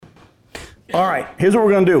All right, here's what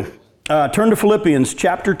we're going to do. Turn to Philippians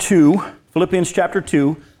chapter 2. Philippians chapter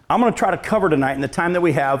 2. I'm going to try to cover tonight in the time that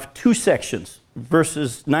we have two sections,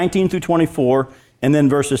 verses 19 through 24, and then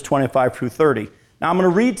verses 25 through 30. Now, I'm going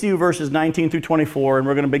to read to you verses 19 through 24, and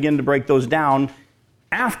we're going to begin to break those down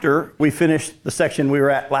after we finish the section we were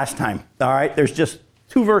at last time. All right, there's just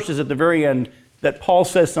two verses at the very end that Paul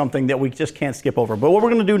says something that we just can't skip over. But what we're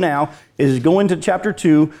going to do now is go into chapter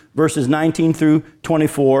 2, verses 19 through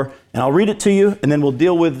 24, and I'll read it to you, and then we'll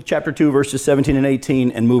deal with chapter 2, verses 17 and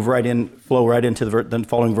 18, and flow right into the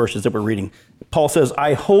following verses that we're reading. Paul says,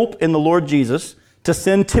 I hope in the Lord Jesus to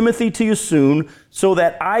send Timothy to you soon, so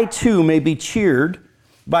that I too may be cheered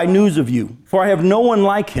by news of you. For I have no one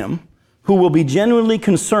like him who will be genuinely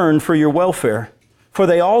concerned for your welfare. For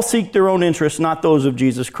they all seek their own interests, not those of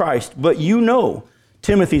Jesus Christ. But you know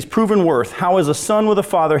Timothy's proven worth, how as a son with a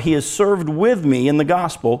father he has served with me in the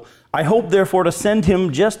gospel. I hope therefore to send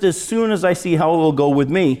him just as soon as I see how it will go with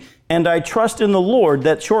me. And I trust in the Lord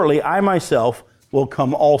that shortly I myself will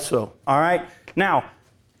come also. All right? Now,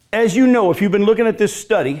 as you know, if you've been looking at this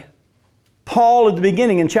study, Paul at the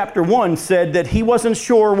beginning in chapter 1 said that he wasn't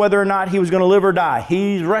sure whether or not he was going to live or die.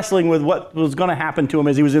 He's wrestling with what was going to happen to him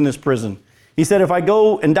as he was in this prison. He said, if I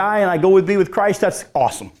go and die and I go with be with Christ, that's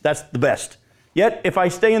awesome. That's the best. Yet, if I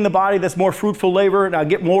stay in the body, that's more fruitful labor, and I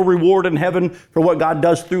get more reward in heaven for what God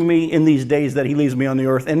does through me in these days that he leaves me on the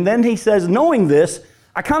earth. And then he says, knowing this,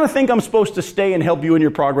 I kind of think I'm supposed to stay and help you in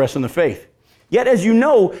your progress in the faith. Yet, as you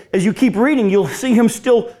know, as you keep reading, you'll see him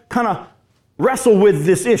still kind of wrestle with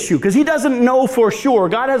this issue, because he doesn't know for sure.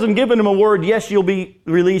 God hasn't given him a word, yes, you'll be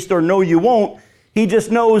released, or no, you won't. He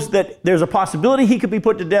just knows that there's a possibility he could be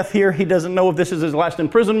put to death here. He doesn't know if this is his last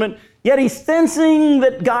imprisonment. Yet he's sensing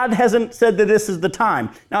that God hasn't said that this is the time.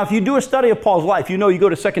 Now, if you do a study of Paul's life, you know, you go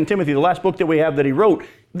to 2 Timothy, the last book that we have that he wrote,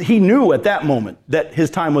 he knew at that moment that his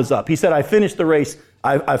time was up. He said, I finished the race.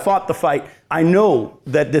 I fought the fight. I know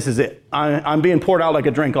that this is it. I'm being poured out like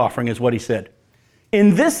a drink offering is what he said.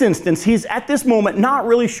 In this instance, he's at this moment not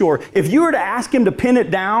really sure. If you were to ask him to pin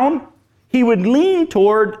it down, he would lean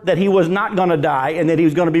toward that he was not going to die and that he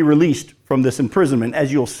was going to be released from this imprisonment, as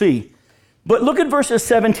you'll see. But look at verses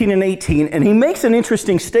 17 and 18, and he makes an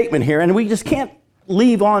interesting statement here, and we just can't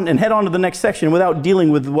leave on and head on to the next section without dealing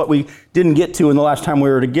with what we didn't get to in the last time we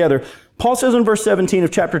were together. Paul says in verse 17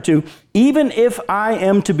 of chapter 2, even if I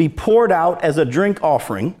am to be poured out as a drink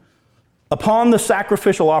offering upon the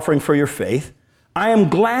sacrificial offering for your faith, I am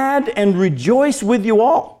glad and rejoice with you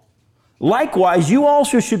all. Likewise, you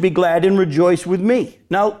also should be glad and rejoice with me.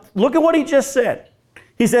 Now, look at what he just said.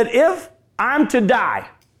 He said, if I'm to die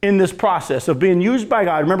in this process of being used by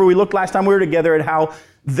God, remember we looked last time we were together at how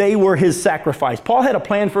they were his sacrifice. Paul had a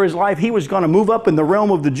plan for his life. He was going to move up in the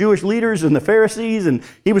realm of the Jewish leaders and the Pharisees, and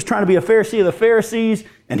he was trying to be a Pharisee of the Pharisees,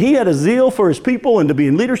 and he had a zeal for his people and to be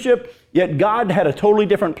in leadership. Yet God had a totally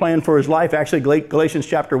different plan for his life. Actually, Galatians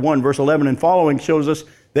chapter 1, verse 11 and following shows us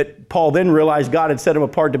that Paul then realized God had set him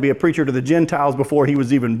apart to be a preacher to the Gentiles before he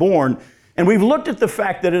was even born. And we've looked at the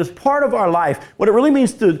fact that as part of our life, what it really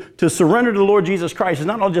means to surrender to the Lord Jesus Christ is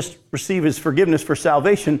not only just receive his forgiveness for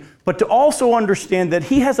salvation, but to also understand that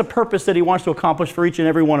he has a purpose that he wants to accomplish for each and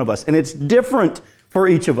every one of us. And it's different for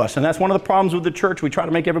each of us. And that's one of the problems with the church. We try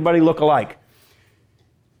to make everybody look alike.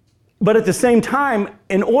 But at the same time,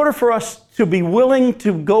 in order for us to be willing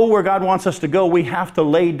to go where God wants us to go, we have to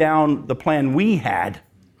lay down the plan we had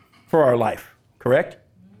for our life, correct?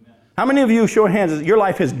 Amen. How many of you, show of hands, your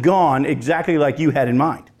life has gone exactly like you had in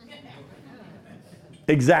mind?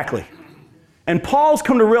 Exactly. And Paul's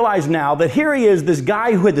come to realize now that here he is, this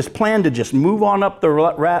guy who had this plan to just move on up the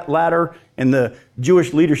ladder in the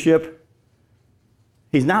Jewish leadership.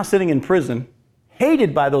 He's now sitting in prison,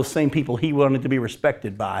 hated by those same people he wanted to be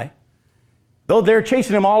respected by. Though they're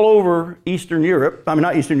chasing him all over Southeastern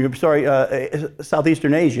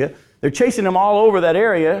Asia. They're chasing him all over that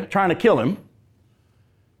area, trying to kill him.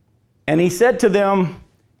 And he said to them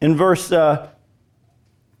in verse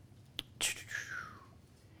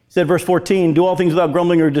 14, do all things without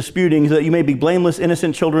grumbling or disputing, so that you may be blameless,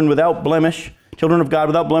 innocent children without blemish, children of God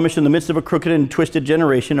without blemish in the midst of a crooked and twisted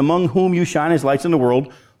generation, among whom you shine as lights in the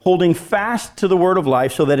world, holding fast to the word of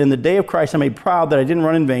life, so that in the day of Christ I may be proud that I didn't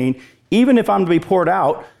run in vain, even if I'm to be poured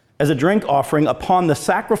out as a drink offering upon the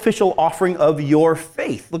sacrificial offering of your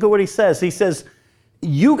faith. Look at what he says. He says,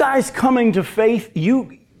 you guys coming to faith,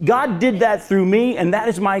 God did that through me, and that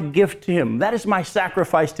is my gift to him. That is my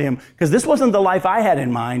sacrifice to him. Because this wasn't the life I had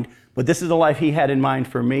in mind, but this is the life he had in mind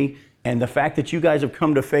for me. And the fact that you guys have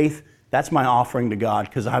come to faith, that's my offering to God,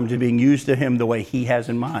 because I'm just being used to him the way he has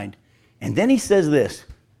in mind. And then he says this,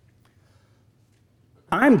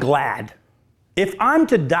 I'm glad If I'm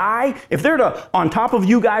to die, if they're to, on top of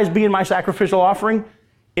you guys being my sacrificial offering,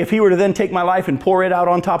 if he were to then take my life and pour it out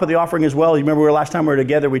on top of the offering as well, you remember last time we were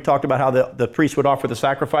together, we talked about how the priest would offer the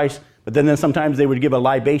sacrifice, but then sometimes they would give a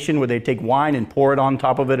libation where they'd take wine and pour it on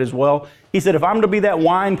top of it as well. He said, if I'm to be that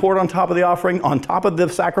wine poured on top of the offering, on top of the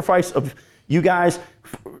sacrifice of you guys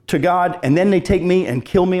to God, and then they take me and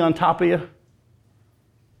kill me on top of you,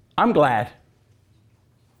 I'm glad.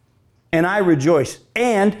 And I rejoice.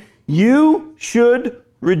 And you should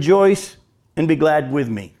rejoice and be glad with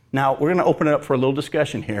me. Now, we're going to open it up for a little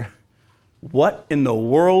discussion here. What in the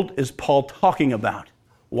world is Paul talking about?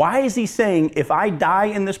 Why is he saying, if I die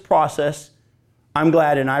in this process, I'm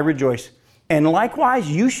glad and I rejoice? And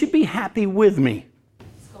likewise, you should be happy with me.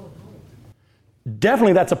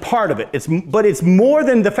 Definitely that's a part of it. But it's more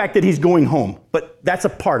than the fact that he's going home. But that's a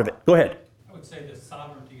part of it. Go ahead. I would say the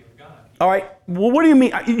sovereignty of God. All right. Well, what do you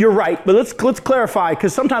mean? You're right. But let's clarify,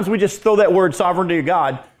 because sometimes we just throw that word sovereignty of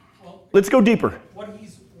God. Well, let's go deeper. What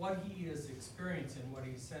he is experiencing, what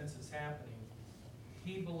he senses happening,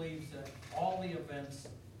 he believes that all the events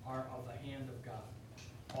are of the hand of God.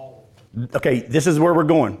 All of them. Okay, this is where we're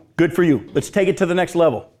going. Good for you. Let's take it to the next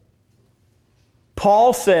level.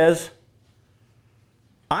 Paul says,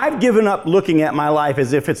 I've given up looking at my life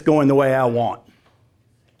as if it's going the way I want.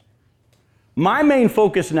 My main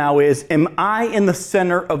focus now is, am I in the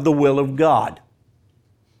center of the will of God?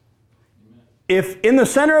 If in the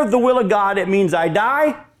center of the will of God it means I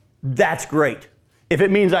die, that's great. If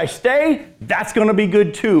it means I stay, that's going to be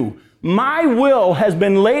good too. My will has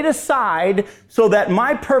been laid aside so that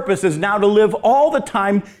my purpose is now to live all the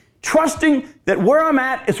time trusting that where I'm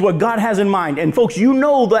at is what God has in mind. And folks, you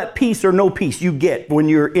know that peace or no peace you get when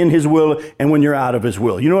you're in His will and when you're out of His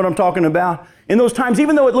will. You know what I'm talking about? In those times,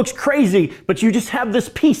 even though it looks crazy, but you just have this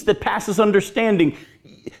peace that passes understanding.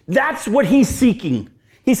 That's what He's seeking.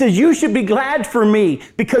 He says, you should be glad for me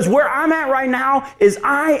because where I'm at right now is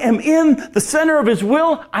I am in the center of His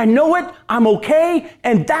will. I know it. I'm okay.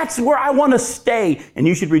 And that's where I want to stay. And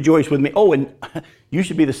you should rejoice with me. Oh, and you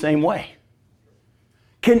should be the same way.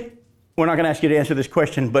 We're not going to ask you to answer this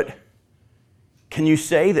question, but can you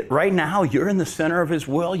say that right now you're in the center of His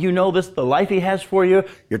will? You know this, the life He has for you.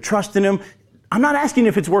 You're trusting Him. I'm not asking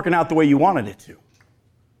if it's working out the way you wanted it to.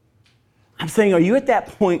 I'm saying, are you at that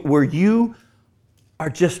point where you are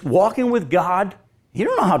just walking with God? You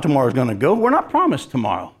don't know how tomorrow's going to go. We're not promised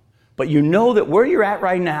tomorrow. But you know that where you're at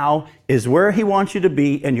right now is where He wants you to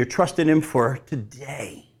be, and you're trusting Him for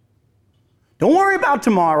today. Don't worry about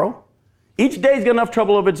tomorrow. Each day's got enough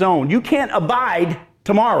trouble of its own. You can't abide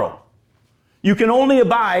tomorrow. You can only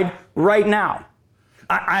abide right now.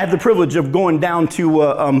 I have the privilege of going down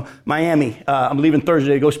to Miami. I'm leaving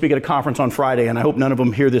Thursday to go speak at a conference on Friday, and I hope none of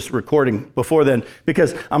them hear this recording before then,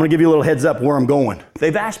 because I'm going to give you a little heads up where I'm going.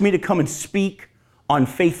 They've asked me to come and speak on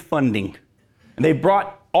faith funding. And they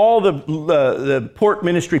brought all the port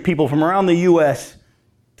ministry people from around the U.S.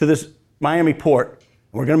 to this Miami port.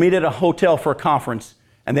 We're going to meet at a hotel for a conference.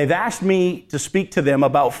 And they've asked me to speak to them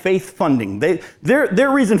about faith funding.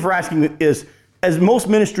 Their reason for asking is, as most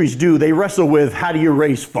ministries do, they wrestle with how do you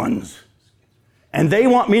raise funds? And they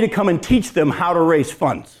want me to come and teach them how to raise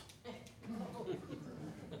funds.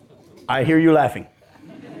 I hear you laughing.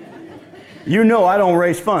 You know I don't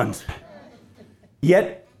raise funds.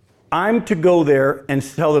 Yet, I'm to go there and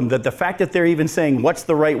tell them that the fact that they're even saying what's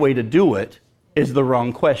the right way to do it is the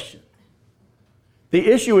wrong question. The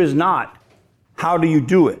issue is not how do you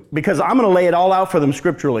do it? Because I'm going to lay it all out for them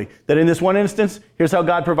scripturally. That in this one instance, here's how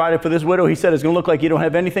God provided for this widow. He said it's going to look like you don't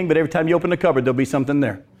have anything, but every time you open the cupboard, there'll be something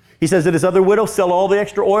there. He says to this other widow, sell all the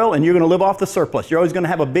extra oil and you're going to live off the surplus. You're always going to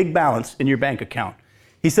have a big balance in your bank account.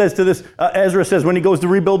 He says to this, Ezra says, when he goes to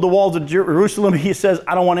rebuild the walls of Jerusalem, he says,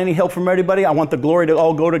 I don't want any help from anybody. I want the glory to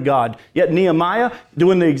all go to God. Yet Nehemiah,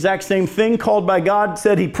 doing the exact same thing, called by God,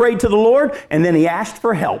 said he prayed to the Lord and then he asked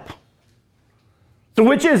for help. So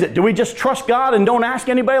which is it? Do we just trust God and don't ask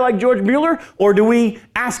anybody like George Mueller? Or do we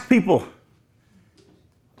ask people?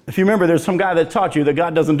 If you remember, there's some guy that taught you that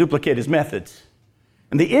God doesn't duplicate His methods.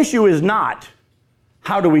 And the issue is not,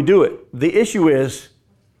 how do we do it? The issue is,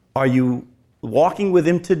 are you walking with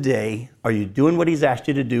Him today? Are you doing what He's asked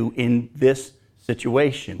you to do in this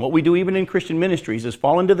situation? What we do even in Christian ministries is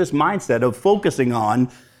fall into this mindset of focusing on,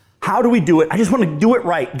 how do we do it? I just want to do it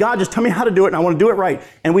right. God, just tell me how to do it, and I want to do it right.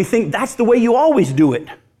 And we think that's the way you always do it.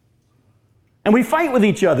 And we fight with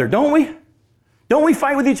each other, don't we? Don't we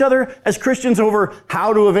fight with each other as Christians over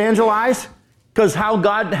how to evangelize? Because how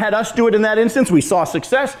God had us do it in that instance, we saw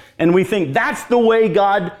success, and we think that's the way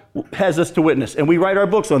God has us to witness. And we write our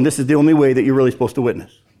books on this is the only way that you're really supposed to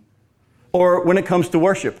witness. Or when it comes to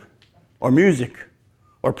worship, or music,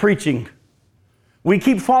 or preaching, We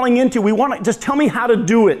keep falling into, we want to, just tell me how to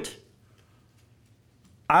do it.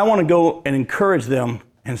 I want to go and encourage them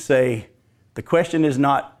and say, the question is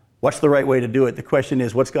not, what's the right way to do it? The question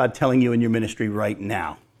is, what's God telling you in your ministry right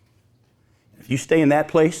now? If you stay in that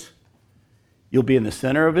place, you'll be in the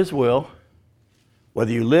center of His will,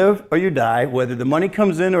 whether you live or you die, whether the money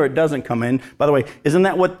comes in or it doesn't come in. By the way, isn't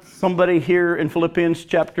that what somebody here in Philippians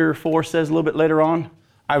chapter 4 says a little bit later on?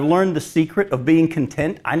 I've learned the secret of being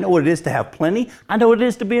content. I know what it is to have plenty. I know what it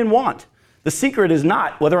is to be in want. The secret is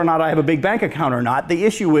not whether or not I have a big bank account or not. The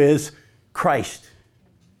issue is Christ.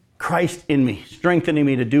 Christ in me, strengthening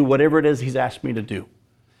me to do whatever it is He's asked me to do.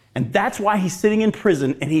 And that's why He's sitting in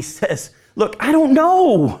prison and He says, look, I don't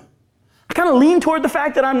know. I kind of lean toward the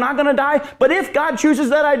fact that I'm not going to die, but if God chooses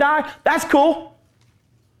that I die, that's cool.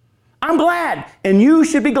 I'm glad, and you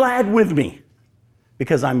should be glad with me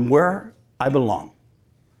because I'm where I belong.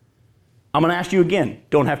 I'm going to ask you again.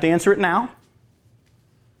 Don't have to answer it now.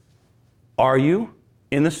 Are you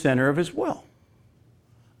in the center of His will?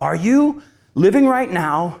 Are you living right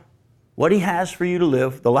now what He has for you to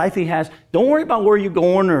live, the life He has? Don't worry about where you're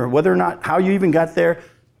going or whether or not how you even got there.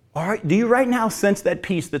 All right, do you right now sense that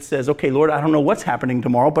peace that says, okay, Lord, I don't know what's happening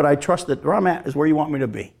tomorrow, but I trust that where I'm at is where you want me to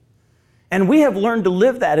be? And we have learned to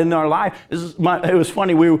live that in our life. It was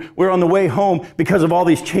funny, we were on the way home because of all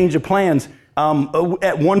these change of plans.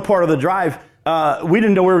 At one part of the drive, we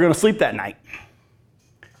didn't know we were going to sleep that night.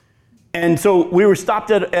 And so we were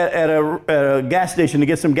stopped at a gas station to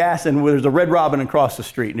get some gas, and there's a Red Robin across the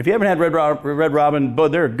street. And if you haven't had Red Robin,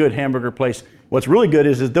 but they're a good hamburger place. What's really good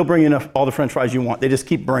is they'll bring you all the French fries you want. They just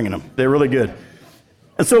keep bringing them. They're really good.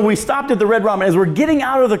 And so we stopped at the Red Robin. As we're getting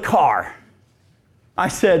out of the car, I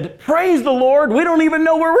said, praise the Lord, we don't even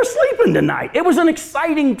know where we're sleeping tonight. It was an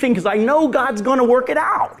exciting thing because I know God's going to work it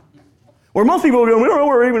out. Where most people are going, we don't know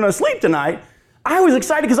where we're even going to sleep tonight. I was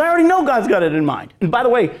excited because I already know God's got it in mind. And by the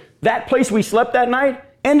way, that place we slept that night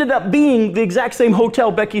ended up being the exact same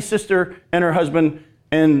hotel Becky's sister and her husband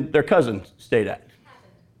and their cousin stayed at.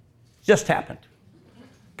 Just happened.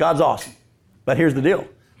 God's awesome. But here's the deal.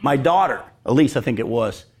 My daughter, Elise, I think it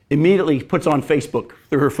was, immediately puts on Facebook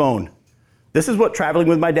through her phone, this is what traveling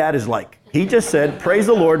with my dad is like. He just said, praise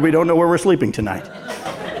the Lord, we don't know where we're sleeping tonight.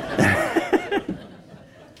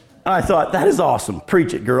 I thought, that is awesome.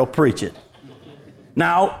 Preach it, girl, preach it.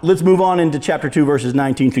 Now, let's move on into chapter 2, verses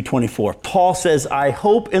 19 through 24. Paul says, I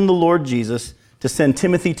hope in the Lord Jesus to send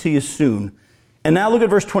Timothy to you soon. And now look at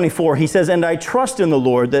verse 24. He says, and I trust in the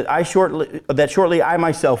Lord that shortly I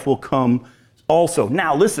myself will come also.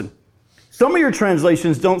 Now, listen. Some of your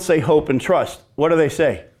translations don't say hope and trust. What do they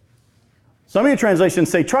say? Some of your translations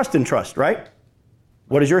say trust and trust, right?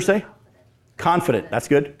 What does yours say? Confident. That's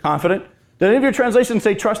good. Confident. Did any of your translations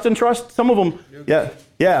say trust and trust? Some of them,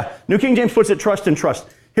 yeah. New King James puts it trust and trust.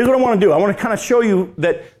 Here's what I want to do. I want to kind of show you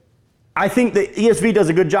that I think the ESV does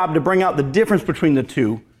a good job to bring out the difference between the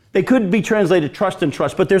two. They could be translated trust and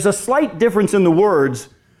trust, but there's a slight difference in the words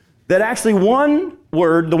that actually one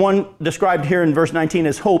word, the one described here in verse 19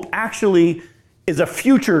 as hope, actually is a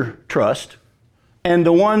future trust, and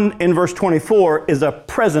the one in verse 24 is a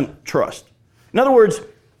present trust. In other words,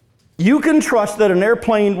 you can trust that an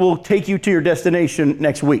airplane will take you to your destination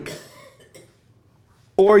next week.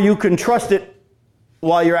 Or you can trust it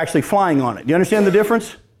while you're actually flying on it. Do you understand the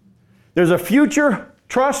difference? There's a future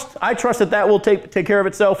trust. I trust that will take care of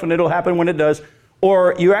itself and it'll happen when it does.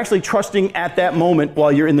 Or you're actually trusting at that moment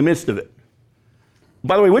while you're in the midst of it.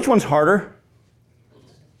 By the way, which one's harder?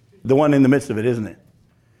 The one in the midst of it, isn't it?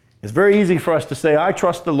 It's very easy for us to say, I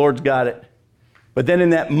trust the Lord's got it. But then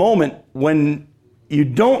in that moment when you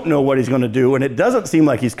don't know what He's going to do and it doesn't seem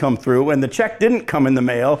like He's come through and the check didn't come in the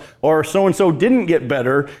mail or so-and-so didn't get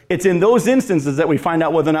better, it's in those instances that we find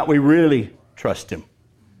out whether or not we really trust Him.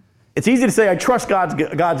 It's easy to say, I trust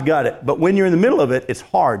God's got it. But when you're in the middle of it, it's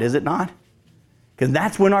hard, is it not? Because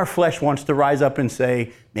that's when our flesh wants to rise up and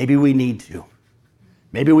say, maybe we need to.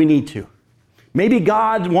 Maybe we need to. Maybe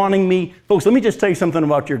God's wanting me. Folks, let me just tell you something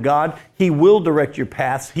about your God. He will direct your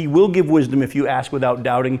paths. He will give wisdom if you ask without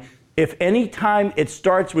doubting. If any time it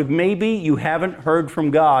starts with maybe you haven't heard from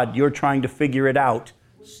God, you're trying to figure it out,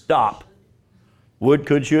 stop. Would,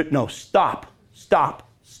 could, should? No, stop.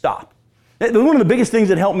 One of the biggest things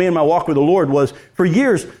that helped me in my walk with the Lord was, for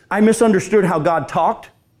years, I misunderstood how God talked.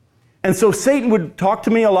 And so Satan would talk to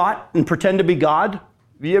me a lot and pretend to be God.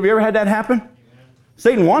 Have you ever had that happen? Yeah.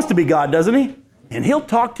 Satan wants to be God, doesn't he? And he'll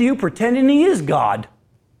talk to you pretending he is God.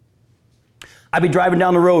 I'd be driving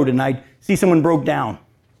down the road and I'd see someone broke down.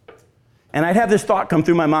 And I'd have this thought come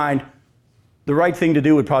through my mind, the right thing to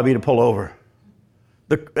do would probably be to pull over.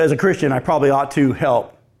 As a Christian, I probably ought to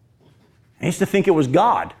help. I used to think it was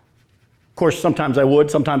God. Of course, sometimes I would.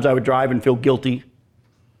 Sometimes I would drive and feel guilty.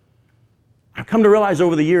 I've come to realize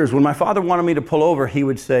over the years, when my father wanted me to pull over, he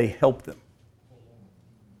would say, help them.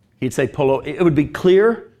 He'd say, pull over. It would be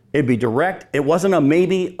clear. It'd be direct. It wasn't a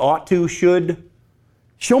maybe, ought to, should.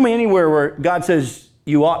 Show me anywhere where God says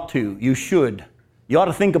you ought to, you should, you ought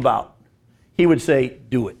to think about. He would say,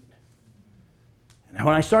 do it. And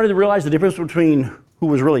when I started to realize the difference between who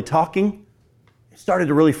was really talking, it started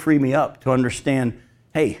to really free me up to understand,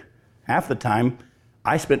 hey, half the time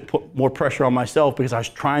I put more pressure on myself because I was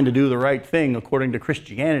trying to do the right thing according to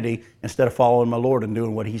Christianity instead of following my Lord and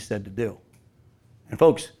doing what he said to do. And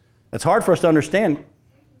folks, it's hard for us to understand,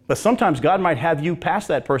 but sometimes God might have you pass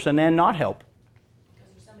that person and not help.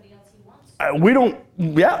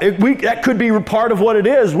 That could be part of what it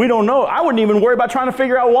is. We don't know. I wouldn't even worry about trying to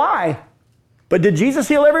figure out why. But did Jesus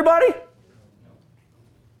heal everybody?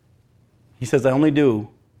 He says, I only do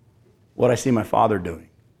what I see my Father doing.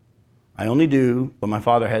 I only do what my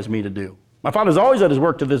Father has me to do. My Father's always at his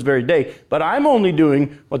work to this very day, but I'm only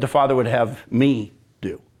doing what the Father would have me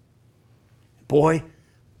do. Boy,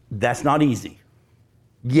 that's not easy.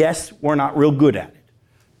 Yes, we're not real good at it.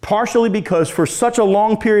 Partially because for such a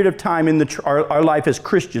long period of time in our life as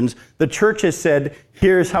Christians, the church has said,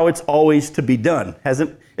 here's how it's always to be done.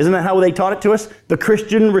 Isn't that how they taught it to us? The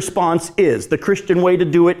Christian response is. The Christian way to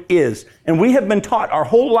do it is. And we have been taught our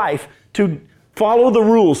whole life to follow the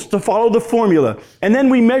rules, to follow the formula. And then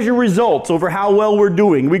we measure results over how well we're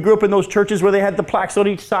doing. We grew up in those churches where they had the plaques on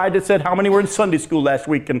each side that said how many were in Sunday school last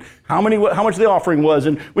week and how much the offering was.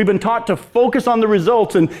 And we've been taught to focus on the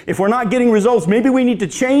results. And if we're not getting results, maybe we need to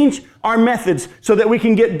change our methods so that we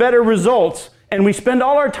can get better results. And we spend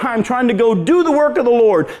all our time trying to go do the work of the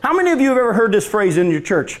Lord. How many of you have ever heard this phrase in your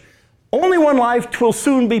church? Only one life 'twill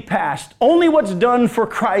soon be past. Only what's done for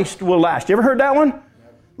Christ will last. You ever heard that one?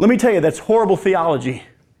 Let me tell you, that's horrible theology.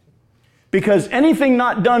 Because anything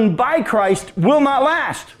not done by Christ will not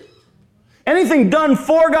last. Anything done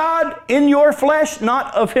for God in your flesh,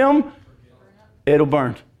 not of him, it'll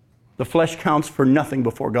burn. The flesh counts for nothing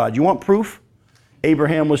before God. You want proof?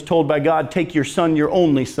 Abraham was told by God, take your son, your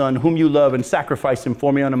only son, whom you love, and sacrifice him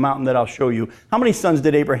for me on a mountain that I'll show you. How many sons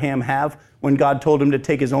did Abraham have when God told him to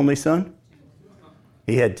take his only son?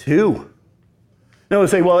 He had 2. No, they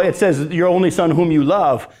say, well, it says your only son whom you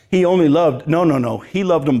love. He only loved. No. He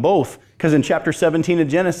loved them both. Because in chapter 17 of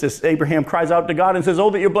Genesis, Abraham cries out to God and says, oh,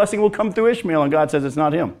 that your blessing will come through Ishmael. And God says it's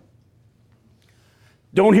not him.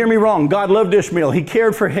 Don't hear me wrong. God loved Ishmael. He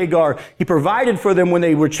cared for Hagar. He provided for them when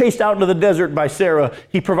they were chased out into the desert by Sarah.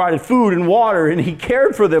 He provided food and water, and he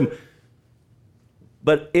cared for them.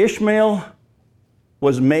 But Ishmael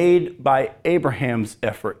was made by Abraham's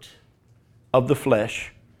effort of the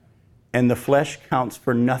flesh. And the flesh counts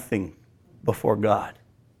for nothing before God.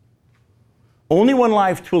 Only one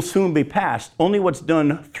life will soon be past. Only what's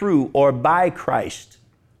done through or by Christ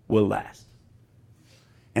will last.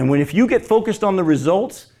 And if you get focused on the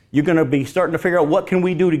results, you're going to be starting to figure out what can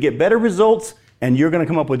we do to get better results, and you're going to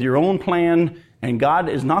come up with your own plan, and God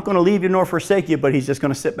is not going to leave you nor forsake you, but he's just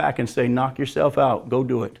going to sit back and say, knock yourself out, go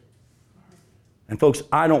do it. And folks,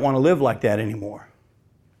 I don't want to live like that anymore.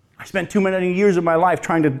 I spent too many years of my life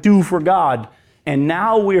trying to do for God. And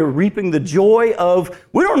now we're reaping the joy of,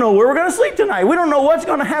 we don't know where we're going to sleep tonight. We don't know what's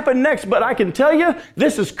going to happen next. But I can tell you,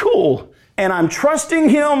 this is cool. And I'm trusting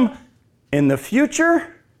him in the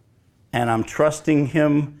future. And I'm trusting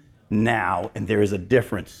him now. And there is a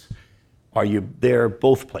difference. Are you there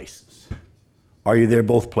both places? Are you there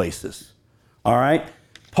both places? All right.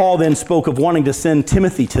 Paul then spoke of wanting to send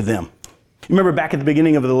Timothy to them. Remember back at the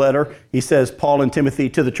beginning of the letter, he says, Paul and Timothy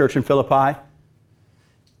to the church in Philippi.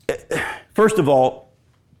 First of all,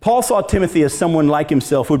 Paul saw Timothy as someone like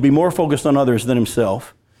himself who would be more focused on others than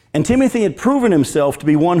himself. And Timothy had proven himself to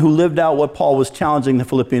be one who lived out what Paul was challenging the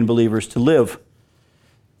Philippian believers to live.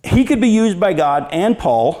 He could be used by God and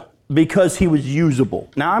Paul because he was usable.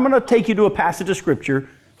 Now, I'm going to take you to a passage of Scripture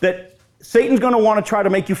that Satan's going to want to try to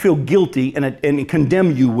make you feel guilty and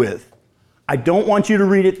condemn you with. I don't want you to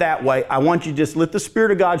read it that way. I want you to just let the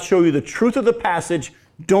Spirit of God show you the truth of the passage.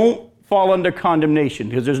 Don't fall under condemnation,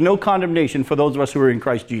 because there's no condemnation for those of us who are in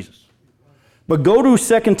Christ Jesus. But go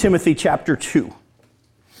to 2 Timothy chapter 2.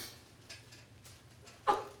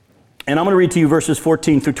 And I'm going to read to you verses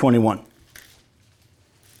 14 through 21.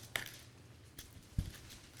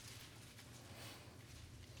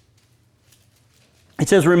 It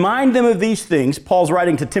says, remind them of these things. Paul's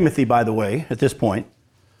writing to Timothy, by the way, at this point.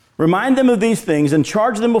 Remind them of these things and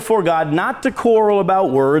charge them before God not to quarrel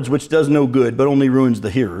about words, which does no good, but only ruins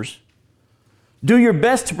the hearers. Do your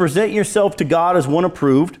best to present yourself to God as one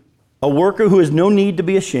approved, a worker who has no need to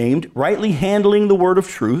be ashamed, rightly handling the word of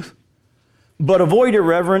truth. But avoid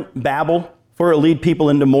irreverent babble, for it'll lead people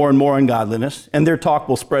into more and more ungodliness, and their talk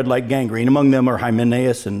will spread like gangrene. Among them are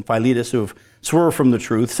Hymenaeus and Philetus, who have swerved from the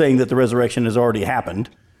truth, saying that the resurrection has already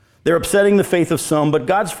happened. They're upsetting the faith of some, but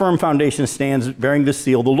God's firm foundation stands, bearing this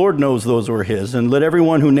seal. The Lord knows those who are his, and let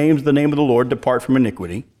everyone who names the name of the Lord depart from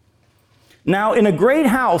iniquity. Now, in a great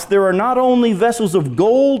house, there are not only vessels of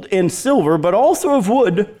gold and silver, but also of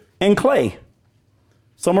wood and clay.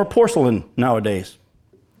 Some are porcelain nowadays.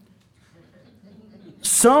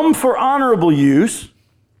 Some for honorable use.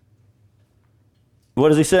 What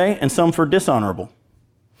does he say? And some for dishonorable.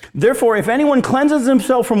 Therefore, if anyone cleanses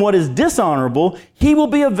himself from what is dishonorable, he will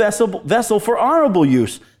be a vessel for honorable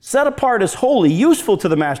use, set apart as holy, useful to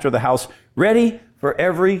the master of the house, ready for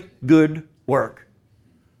every good work.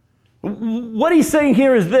 What he's saying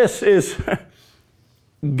here is this, is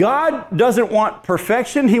God doesn't want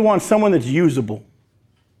perfection. He wants someone that's usable.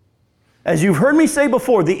 As you've heard me say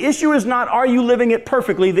before, the issue is not, are you living it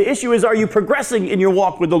perfectly? The issue is, are you progressing in your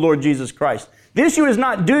walk with the Lord Jesus Christ? The issue is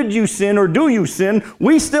not, did you sin or do you sin?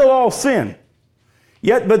 We still all sin.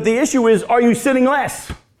 But the issue is, are you sinning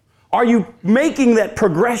less? Are you making that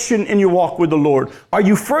progression in your walk with the Lord? Are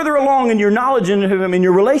you further along in your knowledge in Him, in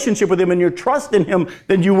your relationship with Him, in your trust in Him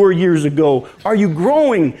than you were years ago? Are you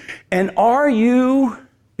growing? And are you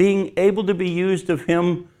being able to be used of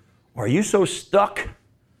Him? Or are you so stuck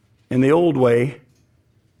in the old way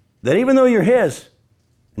that even though you're His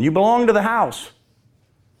and you belong to the house,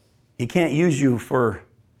 He can't use you for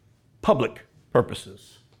public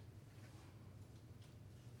purposes?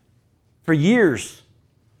 For years,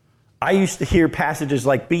 I used to hear passages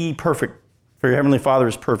like, be ye perfect, for your heavenly Father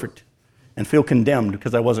is perfect, and feel condemned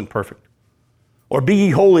because I wasn't perfect. Or be ye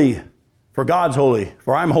holy, for God's holy,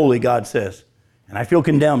 for I'm holy, God says, and I feel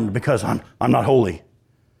condemned because I'm not holy.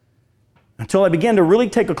 Until I began to really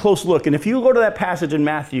take a close look. And if you go to that passage in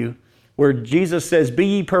Matthew where Jesus says, be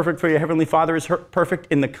ye perfect, for your heavenly Father is perfect,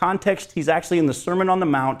 in the context, he's actually in the Sermon on the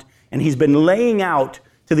Mount, and he's been laying out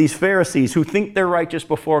to these Pharisees who think they're righteous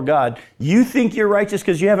before God. You think you're righteous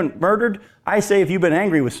because you haven't murdered? I say if you've been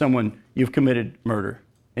angry with someone, you've committed murder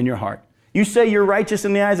in your heart. You say you're righteous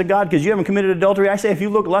in the eyes of God because you haven't committed adultery. I say if you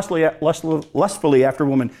look lustfully after a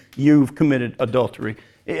woman, you've committed adultery.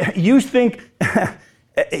 You think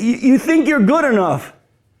you're good enough.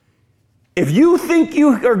 If you think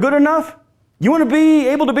you are good enough, you want to be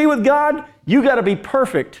able to be with God, you got to be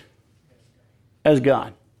perfect as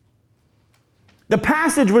God. The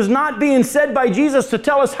passage was not being said by Jesus to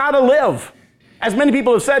tell us how to live. As many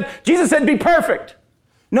people have said, Jesus said, be perfect.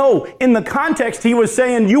 No, in the context, he was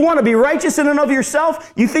saying, you want to be righteous in and of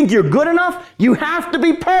yourself? You think you're good enough? You have to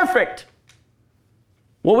be perfect.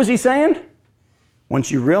 What was he saying?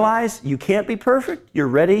 Once you realize you can't be perfect, you're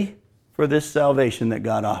ready for this salvation that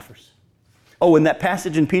God offers. Oh, and that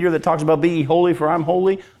passage in Peter that talks about be ye holy, for I'm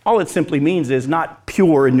holy, all it simply means is not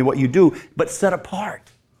pure in what you do, but set apart.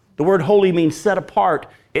 The word holy means set apart.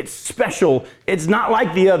 It's special. It's not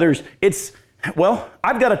like the others.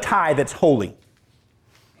 I've got a tie that's holy.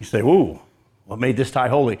 You say, ooh, what made this tie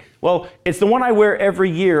holy? Well, it's the one I wear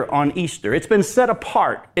every year on Easter. It's been set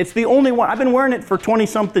apart. It's the only one. I've been wearing it for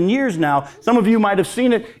 20-something years now. Some of you might have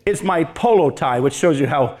seen it. It's my polo tie, which shows you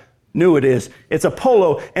how new it is. It's a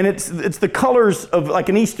polo, and it's the colors of like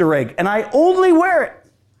an Easter egg. And I only wear it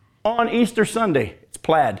on Easter Sunday. It's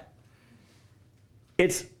plaid.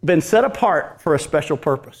 It's been set apart for a special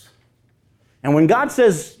purpose. And when God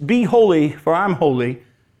says, be holy, for I'm holy,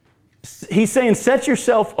 he's saying, set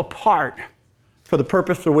yourself apart for the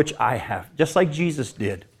purpose for which I have, just like Jesus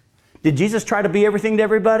did. Did Jesus try to be everything to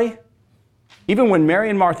everybody? Even when Mary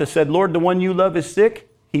and Martha said, Lord, the one you love is sick,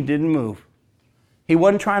 he didn't move. He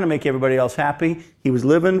wasn't trying to make everybody else happy. He was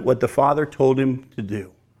living what the Father told him to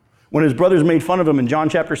do. When his brothers made fun of him in John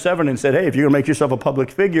chapter 7 and said, hey, if you're going to make yourself a public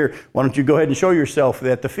figure, why don't you go ahead and show yourself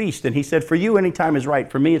at the feast? And he said, for you, any time is right.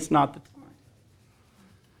 For me, it's not the time.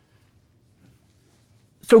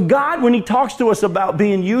 So God, when he talks to us about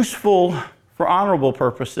being useful for honorable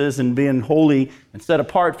purposes and being holy and set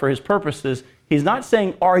apart for his purposes, he's not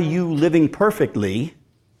saying, are you living perfectly?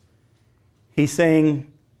 He's saying,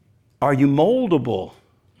 are you moldable?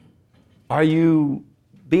 Can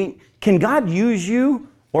God use you?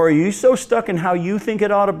 Or are you so stuck in how you think it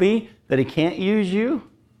ought to be that he can't use you?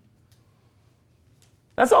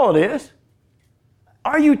 That's all it is.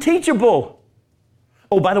 Are you teachable?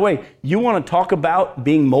 Oh, by the way, you want to talk about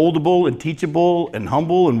being moldable and teachable and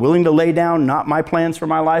humble and willing to lay down not my plans for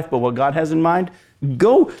my life, but what God has in mind?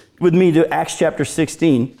 Go with me to Acts chapter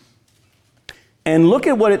 16 and look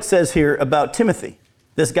at what it says here about Timothy,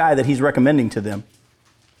 this guy that he's recommending to them.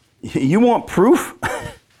 You want proof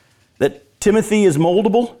that Timothy is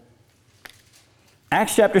moldable?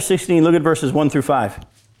 Acts chapter 16, look at verses 1 through 5.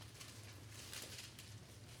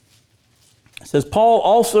 It says, Paul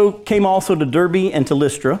also came to Derbe and to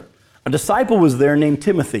Lystra. A disciple was there named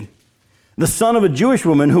Timothy, the son of a Jewish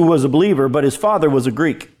woman who was a believer, but his father was a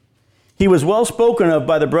Greek. He was well spoken of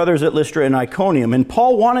by the brothers at Lystra and Iconium, and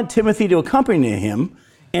Paul wanted Timothy to accompany him,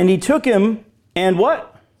 and he took him, and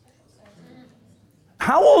what?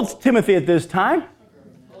 How old's Timothy at this time?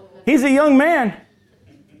 He's a young man.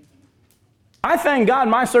 I thank God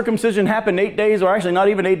my circumcision happened 8 days, or actually not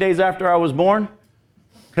even 8 days after I was born,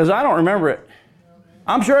 because I don't remember it.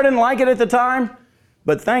 I'm sure I didn't like it at the time,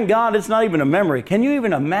 but thank God it's not even a memory. Can you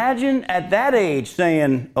even imagine at that age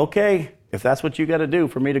saying, okay, if that's what you got to do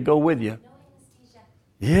for me to go with you?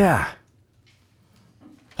 Yeah.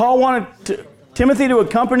 Paul wanted Timothy to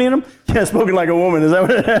accompany him. Yeah, spoken like a woman. Is that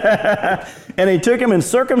what? And he took him and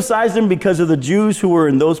circumcised him because of the Jews who were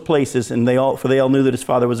in those places, and they all knew that his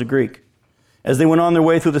father was a Greek. As they went on their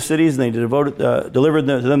way through the cities, and they delivered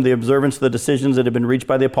to them the observance of the decisions that had been reached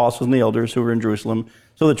by the apostles and the elders who were in Jerusalem.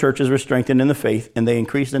 So the churches were strengthened in the faith, and they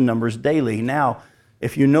increased in numbers daily. Now,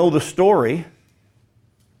 if you know the story,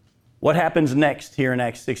 what happens next here in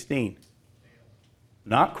Acts 16?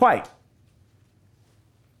 Not quite.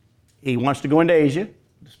 He wants to go into Asia.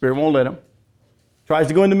 The Spirit won't let him. Tries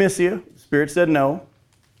to go into Mysia. The Spirit said no.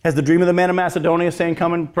 Has the dream of the man of Macedonia saying,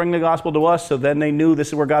 come and bring the gospel to us. So then they knew this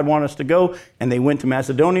is where God wanted us to go. And they went to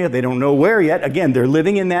Macedonia. They don't know where yet. Again, they're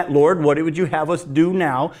living in that, Lord, what would you have us do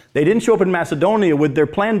now? They didn't show up in Macedonia with their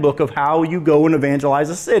plan book of how you go and evangelize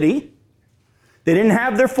a city. They didn't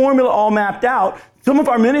have their formula all mapped out. Some of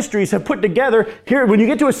our ministries have put together, here, when you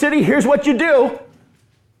get to a city, here's what you do.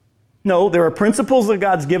 No, there are principles that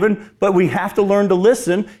God's given, but we have to learn to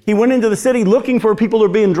listen. He went into the city looking for people who are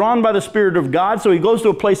being drawn by the Spirit of God. So he goes to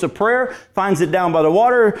a place of prayer, finds it down by the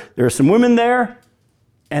water. There are some women there,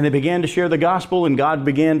 and they began to share the gospel, and God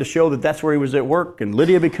began to show that that's where he was at work, and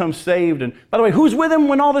Lydia becomes saved. And by the way, who's with him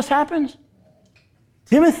when all this happens?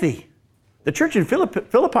 Timothy. The church in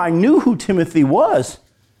Philippi knew who Timothy was.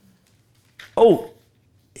 Oh,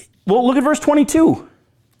 well, look at verse 22.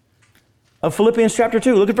 Of Philippians chapter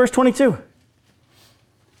 2. Look at verse 22.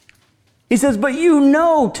 He says, but you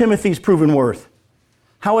know Timothy's proven worth.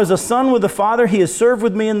 How as a son with the Father, he has served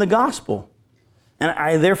with me in the gospel. And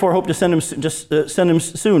I therefore hope to send him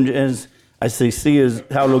soon, as I see as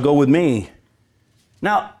how it'll go with me.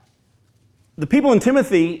 Now, the people in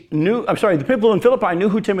Philippi knew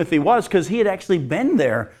who Timothy was because he had actually been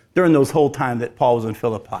there during those whole time that Paul was in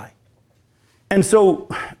Philippi. And so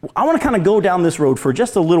I want to kind of go down this road for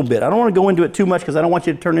just a little bit. I don't want to go into it too much because I don't want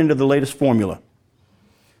you to turn into the latest formula.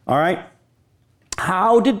 All right?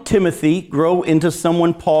 How did Timothy grow into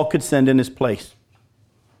someone Paul could send in his place?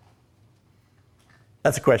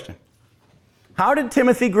 That's a question. How did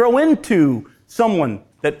Timothy grow into someone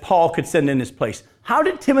that Paul could send in his place? How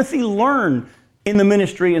did Timothy learn in the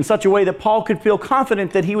ministry in such a way that Paul could feel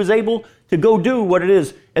confident that he was able to go do what it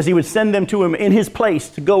is as he would send them to him in his place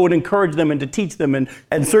to go and encourage them and to teach them.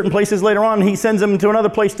 And certain places later on, he sends them to another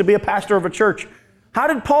place to be a pastor of a church. How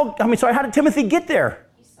did Timothy get there?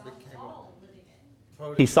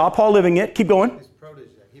 He saw Paul living it. Keep going. His protege.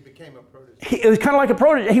 He became a protege. It was kind of like a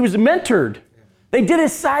protege. He was mentored. They did it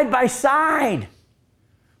side by side.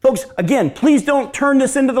 Folks, again, please don't turn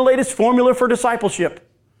this into the latest formula for discipleship.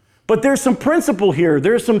 But there's some principle here.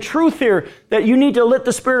 There's some truth here that you need to let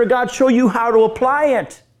the Spirit of God show you how to apply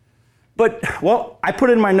it. But, well, I put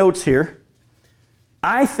in my notes here.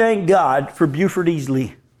 I thank God for Buford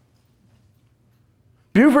Easley.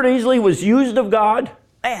 Buford Easley was used of God.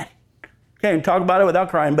 Man, can't even talk about it without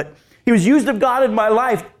crying, but he was used of God in my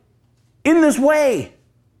life in this way.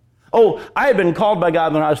 Oh, I had been called by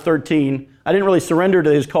God when I was 13. I didn't really surrender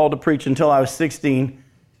to his call to preach until I was 16.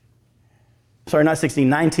 Sorry, not 16,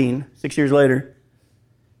 19, 6 years later.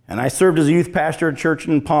 And I served as a youth pastor at a church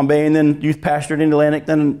in Palm Bay, and then youth pastor in Atlantic,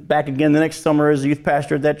 then back again the next summer as a youth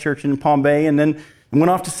pastor at that church in Palm Bay, and then went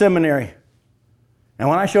off to seminary. And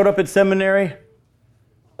when I showed up at seminary,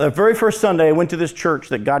 the very first Sunday, I went to this church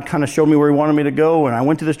that God kind of showed me where he wanted me to go, and I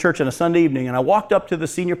went to this church on a Sunday evening, and I walked up to the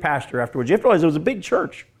senior pastor afterwards. You have to realize it was a big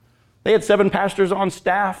church. They had 7 pastors on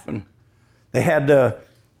staff, and they had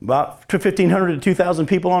about 1,500 to 2,000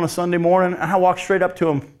 people on a Sunday morning. And I walked straight up to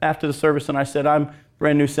him after the service, and I said, I'm a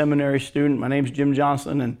brand new seminary student. My name's Jim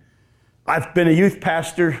Johnson, and I've been a youth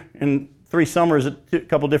pastor in 3 summers at a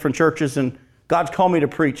couple different churches, and God's called me to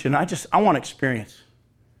preach, and I want experience.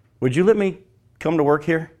 Would you let me come to work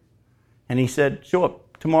here? And he said, show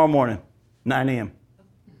up tomorrow morning, 9 a.m.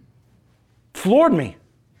 Floored me.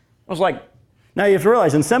 I was like, Now you have to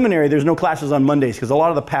realize in seminary there's no classes on Mondays because a lot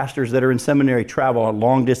of the pastors that are in seminary travel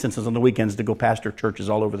long distances on the weekends to go pastor churches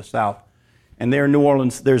all over the South. And there in New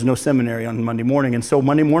Orleans, there's no seminary on Monday morning. And so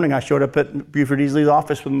Monday morning I showed up at Buford Easley's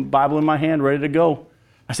office with the Bible in my hand, ready to go.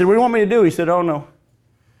 I said, what do you want me to do? He said, oh no.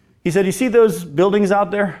 He said, you see those buildings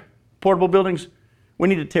out there, portable buildings? We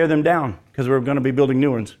need to tear them down because we're going to be building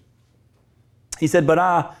new ones. He said, but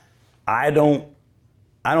I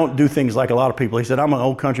don't do things like a lot of people. He said, I'm an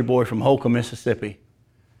old country boy from Holcomb, Mississippi.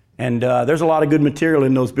 And there's a lot of good material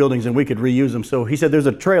in those buildings and we could reuse them. So he said, there's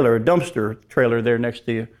a dumpster trailer there next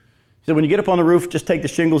to you. He said, when you get up on the roof, just take the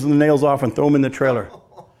shingles and the nails off and throw them in the trailer.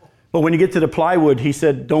 But when you get to the plywood, he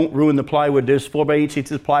said, don't ruin the plywood. There's 4x8 sheets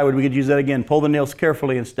of plywood. We could use that again. Pull the nails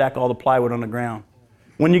carefully and stack all the plywood on the ground.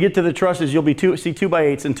 When you get to the trusses, you'll see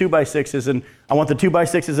 2x8s and 2x6s. And I want the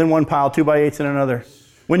 2x6s in one pile, 2x8s in another.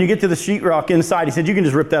 When you get to the sheetrock inside, he said, you can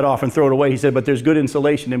just rip that off and throw it away. He said, but there's good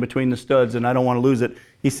insulation in between the studs and I don't want to lose it.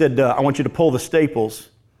 He said, I want you to pull the staples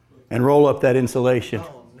and roll up that insulation.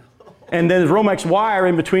 And then there's Romex wire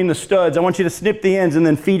in between the studs. I want you to snip the ends and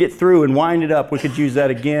then feed it through and wind it up. We could use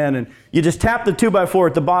that again. And you just tap the 2x4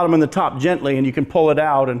 at the bottom and the top gently and you can pull it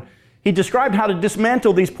out. And he described how to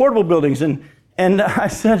dismantle these portable buildings. And I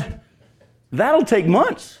said, that'll take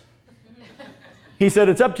months. He said,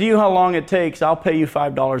 it's up to you how long it takes. I'll pay you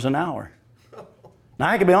 $5 an hour. Now,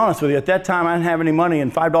 I can be honest with you. At that time, I didn't have any money,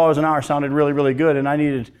 and $5 an hour sounded really, really good, and I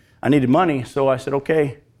needed money. So I said,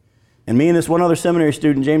 okay. And me and this one other seminary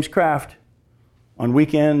student, James Kraft, on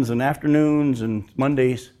weekends and afternoons and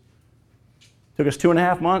Mondays, took us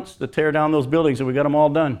 2.5 months to tear down those buildings, and we got them all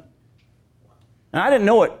done. And I didn't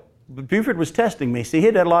know it, but Buford was testing me. See, he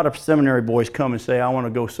had a lot of seminary boys come and say, I want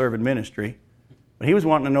to go serve in ministry. But he was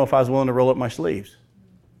wanting to know if I was willing to roll up my sleeves.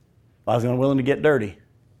 If I was willing to get dirty.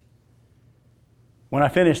 When I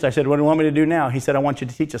finished, I said, what do you want me to do now? He said, I want you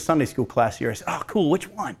to teach a Sunday school class here. I said, oh, cool, which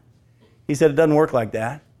one? He said, it doesn't work like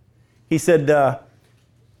that. He said,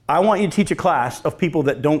 I want you to teach a class of people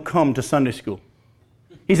that don't come to Sunday school.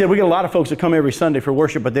 He said, we get a lot of folks that come every Sunday for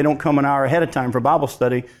worship, but they don't come an hour ahead of time for Bible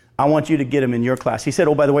study. I want you to get them in your class. He said,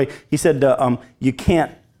 oh, by the way, he said, you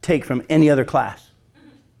can't take from any other class.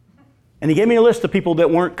 And he gave me a list of people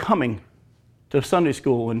that weren't coming to Sunday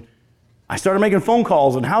school. And I started making phone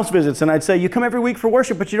calls and house visits. And I'd say, you come every week for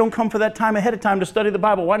worship, but you don't come for that time ahead of time to study the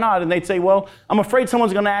Bible. Why not? And they'd say, well, I'm afraid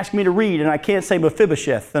someone's going to ask me to read, and I can't say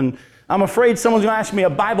Mephibosheth. And I'm afraid someone's going to ask me a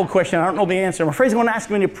Bible question. I don't know the answer. I'm afraid someone's going to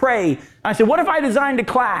ask me to pray. And I said, what if I designed a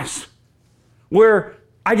class where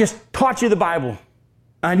I just taught you the Bible?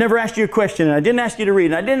 I never asked you a question, and I didn't ask you to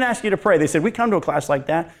read, and I didn't ask you to pray. They said, we come to a class like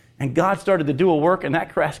that. And God started to do a work, and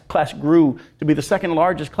that class grew to be the second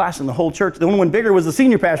largest class in the whole church. The only one bigger was the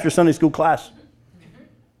senior pastor's Sunday school class.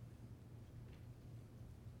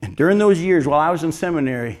 And during those years, while I was in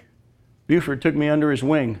seminary, Buford took me under his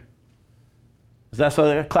wing. As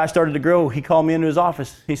that class started to grow, he called me into his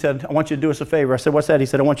office. He said, I want you to do us a favor. I said, what's that? He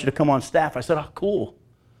said, I want you to come on staff. I said, oh, cool.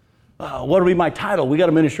 What will be my title? We got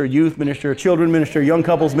to minister youth, minister children, minister young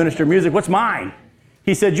couples, minister music. What's mine?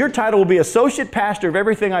 He said, your title will be associate pastor of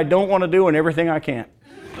everything I don't want to do and everything I can't.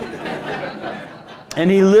 And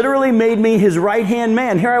he literally made me his right-hand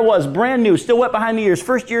man. Here I was, brand new, still wet behind the ears,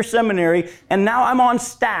 first year seminary, and now I'm on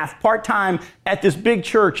staff part-time at this big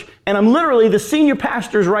church, and I'm literally the senior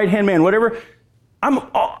pastor's right-hand man, whatever. I'm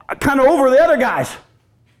kind of over the other guys.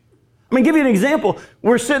 I mean, give you an example.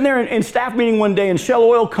 We're sitting there in staff meeting one day, and Shell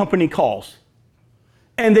Oil Company calls.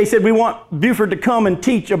 And they said, we want Buford to come and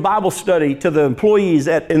teach a Bible study to the employees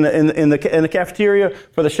in the cafeteria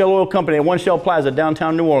for the Shell Oil Company at One Shell Plaza,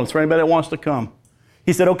 downtown New Orleans, for anybody that wants to come.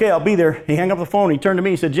 He said, okay, I'll be there. He hung up the phone. He turned to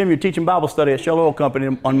me. He said, Jim, you're teaching Bible study at Shell Oil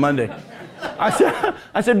Company on Monday. I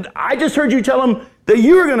said, I just heard you tell them that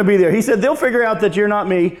you were going to be there. He said, they'll figure out that you're not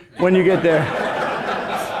me when you get there.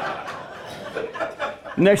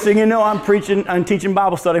 Next thing you know, I'm teaching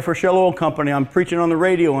Bible study for Shell Oil Company. I'm preaching on the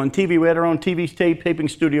radio, on TV. We had our own TV taping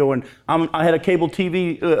studio, and I had a cable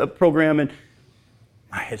TV program, and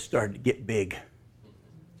my head started to get big.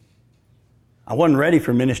 I wasn't ready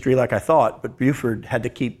for ministry like I thought, but Buford had to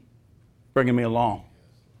keep bringing me along.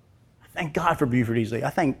 I thank God for Buford Easley. I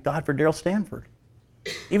thank God for Daryl Stanford.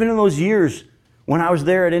 Even in those years when I was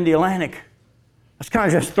there at Indialantic, I was kind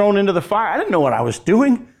of just thrown into the fire. I didn't know what I was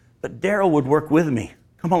doing, but Daryl would work with me.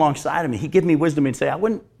 Come alongside of me. He'd give me wisdom and say, I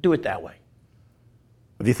wouldn't do it that way.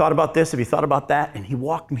 Have you thought about this? Have you thought about that? And he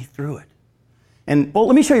walked me through it. And, well,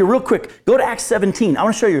 let me show you real quick. Go to Acts 17. I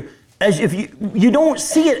want to show you, as if you don't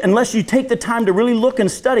see it unless you take the time to really look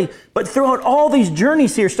and study. But throughout all these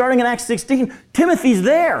journeys here, starting in Acts 16, Timothy's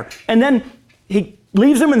there. And then he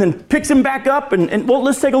leaves him and then picks him back up. And well,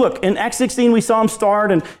 let's take a look. In Acts 16, we saw him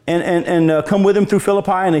start and come with him through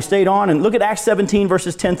Philippi, and they stayed on. And look at Acts 17,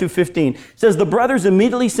 verses 10 through 15. It says, the brothers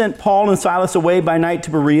immediately sent Paul and Silas away by night to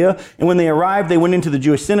Berea. And when they arrived, they went into the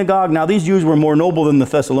Jewish synagogue. Now, these Jews were more noble than the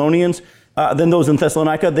Thessalonians, than those in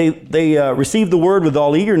Thessalonica. They received the word with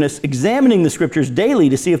all eagerness, examining the scriptures daily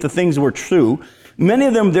to see if the things were true. Many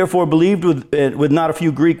of them therefore believed with not a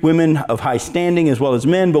few Greek women of high standing as well as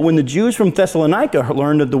men. But when the Jews from Thessalonica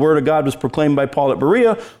learned that the word of God was proclaimed by Paul at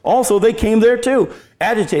Berea, also they came there too,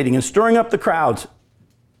 agitating and stirring up the crowds.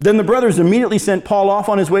 Then the brothers immediately sent Paul off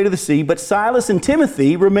on his way to the sea, but Silas and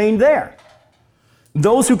Timothy remained there.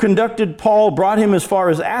 Those who conducted Paul brought him as far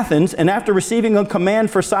as Athens, and after receiving a command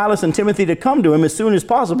for Silas and Timothy to come to him as soon as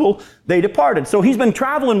possible, they departed. So he's been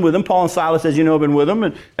traveling with them. Paul and Silas, as you know, have been with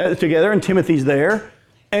them together, and Timothy's there.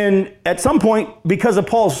 And at some point, because of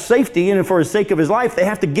Paul's safety and for the sake of his life, they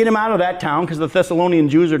have to get him out of that town because the Thessalonian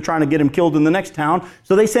Jews are trying to get him killed in the next town.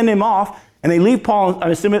 So they send him off, and they leave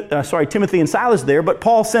Timothy and Silas there. But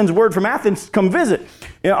Paul sends word from Athens, come visit.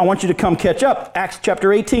 I want you to come catch up. Acts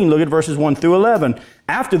chapter 18, look at verses 1 through 11.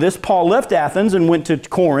 After this, Paul left Athens and went to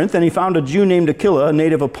Corinth, and he found a Jew named Aquila, a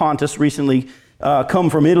native of Pontus, recently come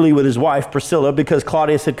from Italy with his wife Priscilla, because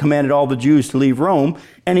Claudius had commanded all the Jews to leave Rome.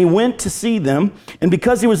 And he went to see them, and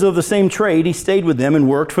because he was of the same trade, he stayed with them and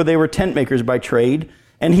worked, for they were tent makers by trade.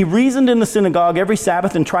 And he reasoned in the synagogue every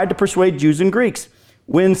Sabbath and tried to persuade Jews and Greeks.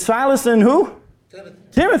 When Silas and who?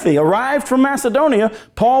 Timothy arrived from Macedonia,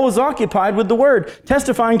 Paul was occupied with the word,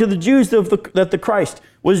 testifying to the Jews that the Christ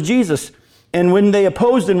was Jesus. And when they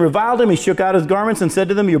opposed and reviled him, he shook out his garments and said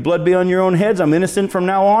to them, your blood be on your own heads. I'm innocent from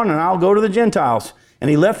now on, and I'll go to the Gentiles. And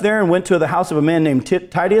he left there and went to the house of a man named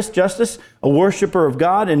Titius Justus, a worshiper of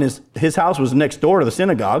God, and his house was next door to the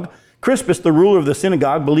synagogue. Crispus, the ruler of the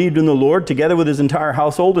synagogue, believed in the Lord, together with his entire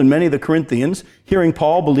household, and many of the Corinthians, hearing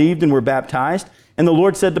Paul, believed and were baptized. And the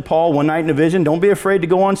Lord said to Paul one night in a vision, don't be afraid to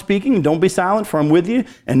go on speaking, and don't be silent, for I'm with you,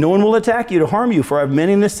 and no one will attack you to harm you, for I have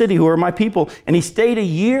many in this city who are my people. And he stayed 1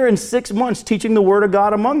 year and 6 months teaching the word of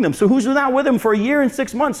God among them. So who's not with him for 1 year and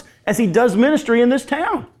 6 months as he does ministry in this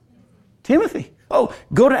town? Timothy. Oh,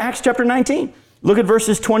 go to Acts chapter 19. Look at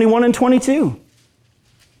verses 21 and 22.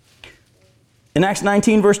 In Acts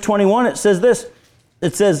 19, verse 21, it says this.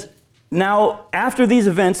 It says, now, after these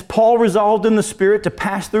events, Paul resolved in the Spirit to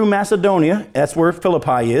pass through Macedonia, that's where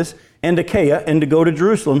Philippi is, and Achaia, and to go to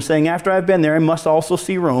Jerusalem, saying, after I've been there, I must also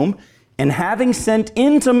see Rome. And having sent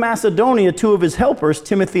into Macedonia 2 of his helpers,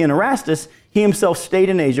 Timothy and Erastus, he himself stayed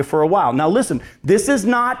in Asia for a while. Now listen, this is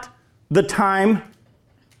not the time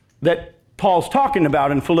that Paul's talking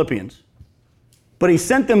about in Philippians, but he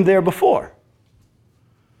sent them there before.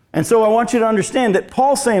 And so I want you to understand that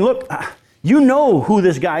Paul's saying, look, you know who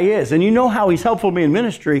this guy is, and you know how he's helpful me in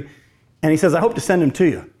ministry. And he says, I hope to send him to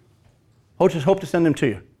you. Just hope to send him to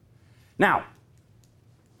you. Now,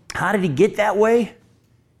 how did he get that way?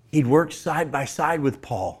 He'd worked side by side with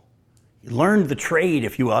Paul. He learned the trade,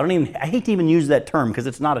 if you will. I hate to even use that term because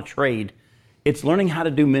it's not a trade. It's learning how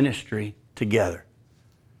to do ministry together.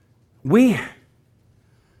 We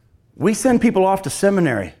send people off to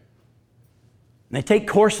seminary. And they take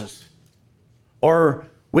courses. Or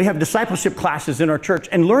we have discipleship classes in our church.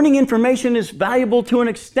 And learning information is valuable to an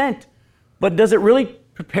extent. But does it really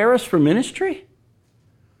prepare us for ministry?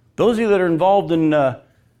 Those of you that are involved in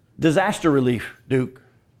disaster relief, Duke,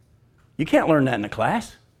 you can't learn that in a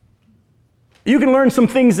class. You can learn some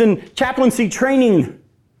things in chaplaincy training.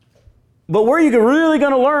 But where are you really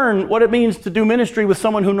going to learn what it means to do ministry with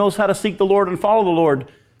someone who knows how to seek the Lord and follow the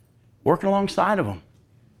Lord? Working alongside of them.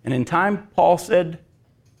 And in time, Paul said,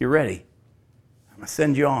 you're ready. I'm going to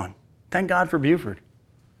send you on. Thank God for Buford.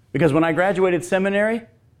 Because when I graduated seminary,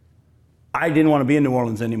 I didn't want to be in New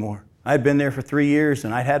Orleans anymore. I'd been there for 3 years,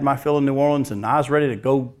 and I'd had my fill in New Orleans, and I was ready to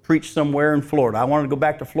go preach somewhere in Florida. I wanted to go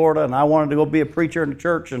back to Florida, and I wanted to go be a preacher in the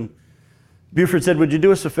church. And Buford said, would you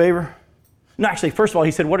do us a favor? No, actually, first of all, he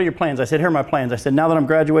said, what are your plans? I said, here are my plans. I said, now that I'm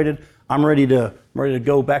graduated, I'm ready to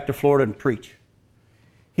go back to Florida and preach.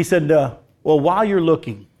 He said, well, while you're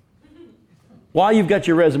looking, while you've got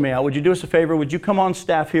your resume out, would you do us a favor? Would you come on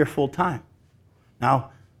staff here full time?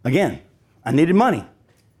 Now, again, I needed money.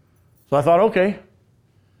 So I thought, okay,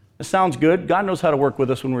 this sounds good. God knows how to work with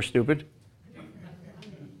us when we're stupid.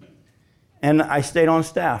 And I stayed on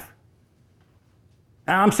staff.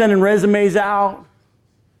 And I'm sending resumes out.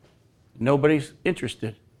 Nobody's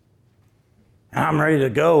interested. And I'm ready to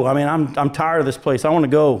go. I mean, I'm tired of this place. I want to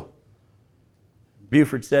go.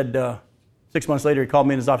 Buford said, 6 months later, he called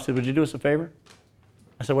me in his office and said, would you do us a favor?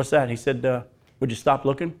 I said, what's that? He said, would you stop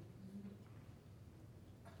looking?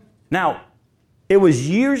 Now, it was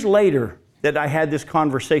years later that I had this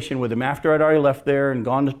conversation with him after I'd already left there and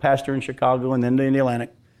gone to pastor in Chicago and then to Indiana.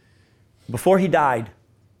 Before he died,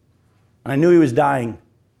 and I knew he was dying,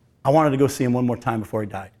 I wanted to go see him one more time before he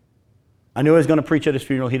died. I knew I was going to preach at his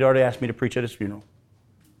funeral. He'd already asked me to preach at his funeral.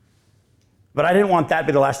 But I didn't want that to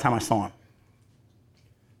be the last time I saw him.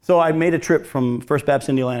 So I made a trip from First Baptist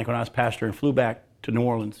Indiana when I was pastor and flew back to New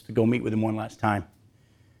Orleans to go meet with him one last time.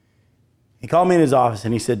 He called me in his office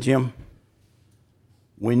and he said, Jim,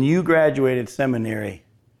 when you graduated seminary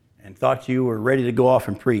and thought you were ready to go off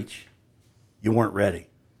and preach, you weren't ready.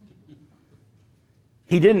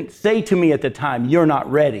 He didn't say to me at the time, you're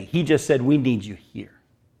not ready. He just said, we need you here.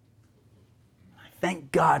 I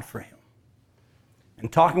thank God for him.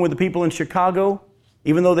 And talking with the people in Chicago,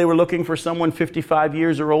 even though they were looking for someone 55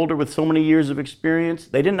 years or older with so many years of experience,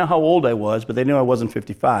 they didn't know how old I was, but they knew I wasn't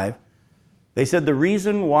 55. They said the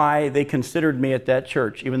reason why they considered me at that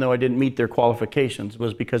church, even though I didn't meet their qualifications,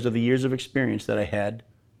 was because of the years of experience that I had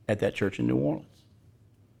at that church in New Orleans.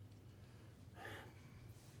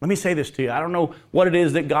 Let me say this to you. I don't know what it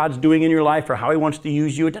is that God's doing in your life or how he wants to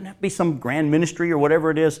use you. It doesn't have to be some grand ministry or whatever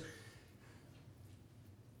it is.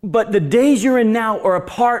 But the days you're in now are a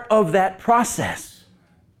part of that process.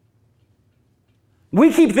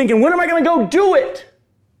 We keep thinking, when am I going to go do it?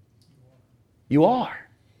 You are.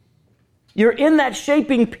 You're in that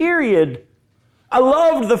shaping period. I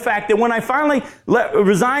loved the fact that when I finally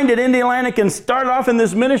resigned at Indiana and started off in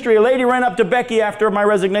this ministry, a lady ran up to Becky after my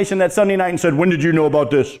resignation that Sunday night and said, when did you know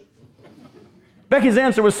about this? Becky's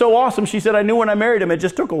answer was so awesome. She said, I knew when I married him. It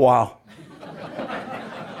just took a while.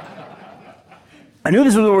 I knew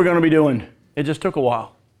this was what we were going to be doing. It just took a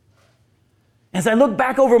while. As I look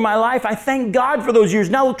back over my life, I thank God for those years.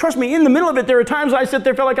 Now, trust me, in the middle of it, there are times I sit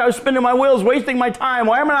there, felt like I was spinning my wheels, wasting my time.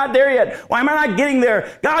 Why am I not there yet? Why am I not getting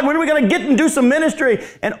there? God, when are we going to get and do some ministry?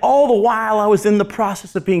 And all the while, I was in the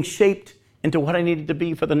process of being shaped into what I needed to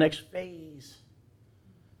be for the next phase.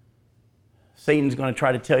 Satan's going to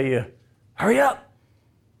try to tell you, hurry up.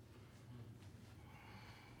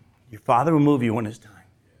 Your Father will move you when it's time.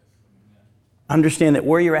 Understand that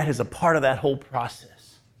where you're at is a part of that whole process.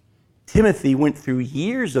 Timothy went through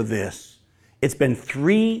years of this. It's been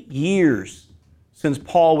 3 years since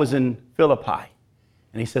Paul was in Philippi.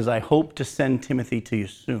 And he says, I hope to send Timothy to you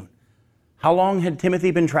soon. How long had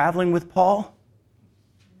Timothy been traveling with Paul?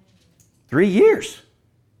 3 years.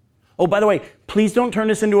 Oh, by the way, please don't turn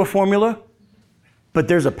this into a formula, but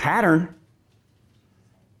there's a pattern.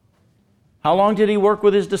 How long did he work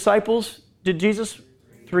with his disciples? Did Jesus?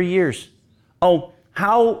 3 years. Oh,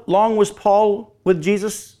 how long was Paul with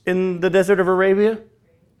Jesus in the desert of Arabia?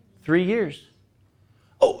 3 years.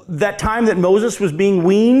 Oh, that time that Moses was being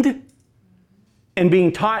weaned and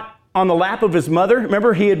being taught on the lap of his mother.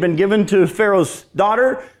 Remember, he had been given to Pharaoh's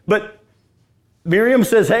daughter, but Miriam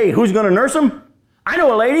says, hey, who's going to nurse him? I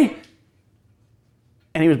know a lady.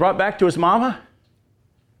 And he was brought back to his mama.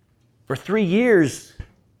 For 3 years,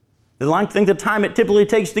 the length of time it typically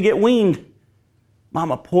takes to get weaned,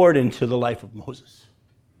 Mama poured into the life of Moses,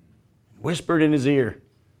 whispered in his ear,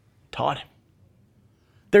 taught him.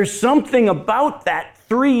 There's something about that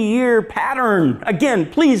 3-year pattern. Again,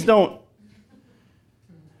 please don't.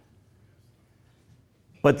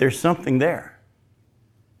 But there's something there.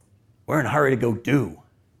 We're in a hurry to go do.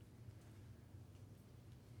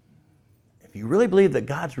 If you really believe that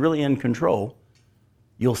God's really in control,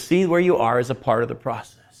 you'll see where you are as a part of the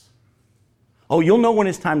process. Oh, you'll know when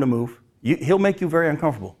it's time to move. He'll make you very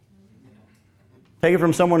uncomfortable. Take it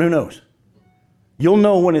from someone who knows. You'll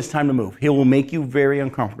know when it's time to move. He will make you very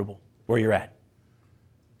uncomfortable where you're at.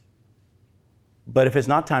 But if it's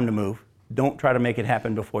not time to move, don't try to make it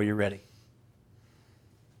happen before you're ready.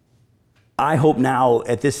 I hope now,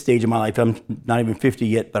 at this stage of my life, I'm not even 50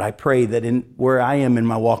 yet, but I pray that in where I am in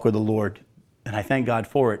my walk with the Lord, and I thank God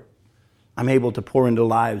for it, I'm able to pour into the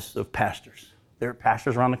lives of pastors. There are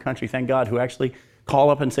pastors around the country, thank God, who actually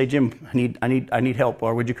call up and say, Jim, I need help,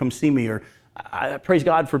 or would you come see me? Or I praise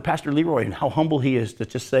God for Pastor Leroy and how humble he is to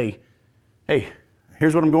just say, hey,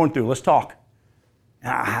 here's what I'm going through. Let's talk.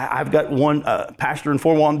 I've got one pastor in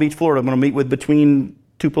Fort Walton Beach, Florida, I'm going to meet with between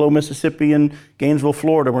Tupelo, Mississippi, and Gainesville,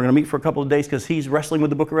 Florida. We're going to meet for a couple of days because he's wrestling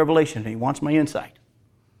with the book of Revelation and he wants my insight.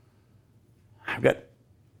 I've got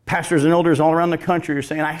pastors and elders all around the country who are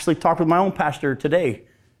saying, I actually talked with my own pastor today,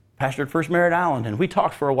 pastor at First Merritt Island, and we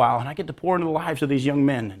talked for a while, and I get to pour into the lives of these young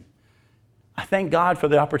men. And I thank God for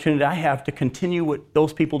the opportunity I have to continue what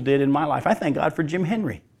those people did in my life. I thank God for Jim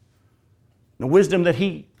Henry, the wisdom that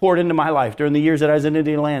he poured into my life during the years that I was in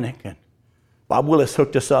Indiana. And Bob Willis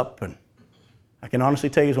hooked us up, and I can honestly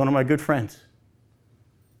tell you he's one of my good friends.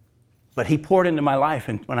 But he poured into my life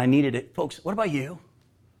and when I needed it. Folks, what about you?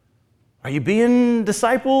 Are you being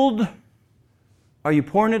discipled? Are you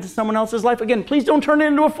pouring into someone else's life? Again, please don't turn it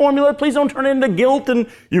into a formula. Please don't turn it into guilt and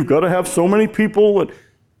you've got to have so many people.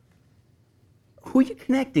 Who are you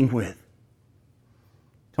connecting with?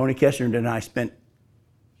 Tony Keshner and I spent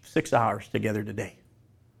 6 hours together today.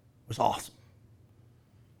 It was awesome.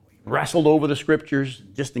 We wrestled over the scriptures,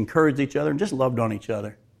 just encouraged each other, and just loved on each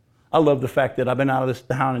other. I love the fact that I've been out of this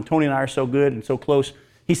town, and Tony and I are so good and so close.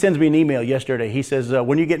 He sends me an email yesterday. He says,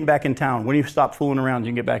 when are you getting back in town? When do you stop fooling around and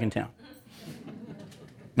you can get back in town?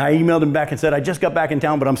 And I emailed him back and said, I just got back in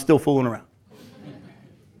town, but I'm still fooling around.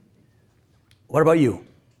 What about you?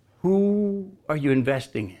 Who are you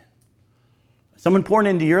investing in? Someone pouring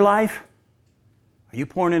into your life? Are you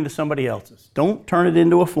pouring into somebody else's? Don't turn it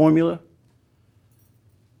into a formula.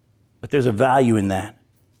 But there's a value in that.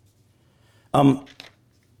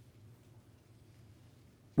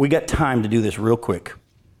 We got time to do this real quick.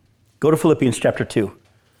 Go to Philippians chapter 2,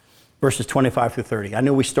 verses 25 through 30. I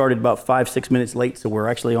know we started about 5-6 minutes late, so we're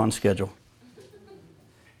actually on schedule.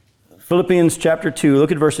 Philippians chapter 2,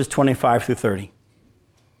 look at verses 25 through 30.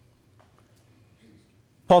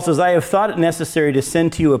 Paul says, I have thought it necessary to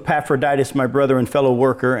send to you Epaphroditus, my brother and fellow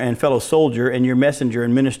worker and fellow soldier, and your messenger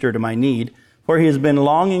and minister to my need, for he has been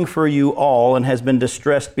longing for you all and has been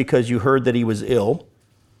distressed because you heard that he was ill.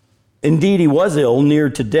 Indeed, he was ill, near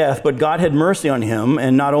to death, but God had mercy on him,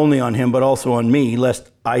 and not only on him, but also on me, lest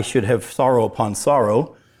I should have sorrow upon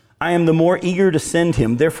sorrow. I am the more eager to send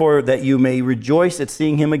him, therefore, that you may rejoice at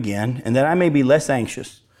seeing him again, and that I may be less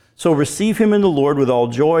anxious. So receive him in the Lord with all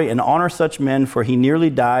joy, and honor such men, for he nearly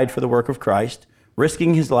died for the work of Christ,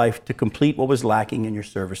 risking his life to complete what was lacking in your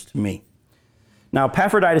service to me. Now,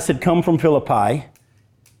 Epaphroditus had come from Philippi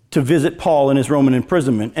to visit Paul in his Roman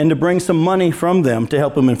imprisonment and to bring some money from them to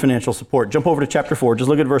help him in financial support. Jump over to chapter 4. Just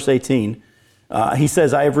look at verse 18. He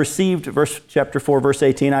says, I have received, chapter 4, verse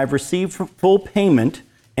 18, I have received full payment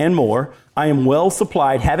and more. I am well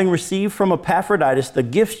supplied, having received from Epaphroditus the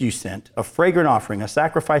gifts you sent, a fragrant offering, a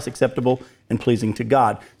sacrifice acceptable and pleasing to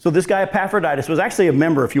God. So this guy Epaphroditus was actually a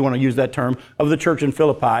member, if you want to use that term, of the church in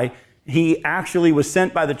Philippi. He actually was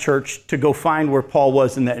sent by the church to go find where Paul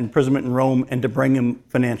was in that imprisonment in Rome and to bring him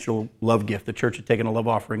financial love gift. The church had taken a love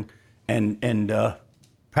offering, and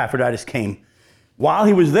Epaphroditus came. While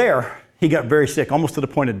he was there, he got very sick, almost to the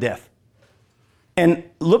point of death. And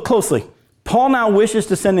look closely. Paul now wishes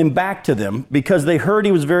to send him back to them because they heard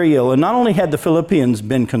he was very ill. And not only had the Philippians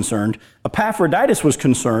been concerned, Epaphroditus was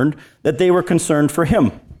concerned that they were concerned for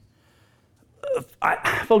him.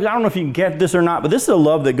 Folks, I don't know if you can get this or not, but this is a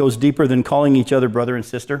love that goes deeper than calling each other brother and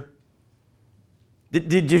sister.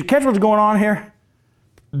 Did you catch what's going on here?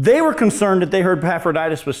 They were concerned that they heard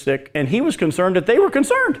Epaphroditus was sick, and he was concerned that they were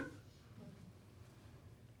concerned.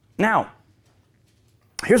 Now,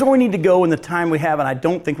 here's where we need to go in the time we have, and I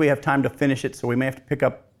don't think we have time to finish it, so we may have to pick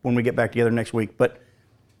up when we get back together next week. But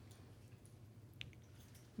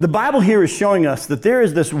the Bible here is showing us that there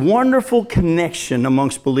is this wonderful connection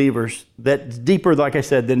amongst believers that's deeper, like I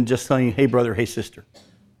said, than just saying, hey, brother, hey, sister.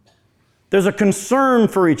 There's a concern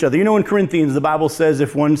for each other. You know, in Corinthians, the Bible says,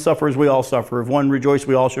 if one suffers, we all suffer. If one rejoices,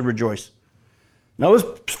 we all should rejoice. Now,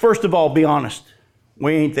 let's first of all be honest.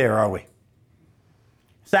 We ain't there, are we?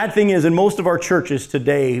 Sad thing is, in most of our churches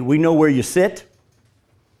today, we know where you sit,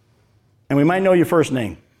 and we might know your first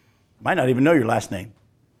name. Might not even know your last name.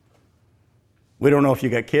 We don't know if you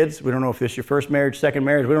got kids. We don't know if this is your first marriage, second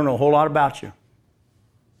marriage. We don't know a whole lot about you.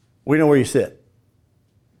 We know where you sit.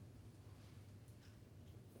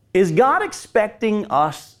 Is God expecting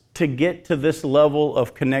us to get to this level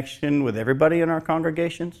of connection with everybody in our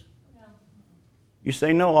congregations? No. You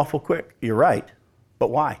say no awful quick. You're right. But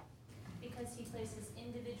why? Because he places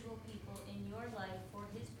individual people in your life for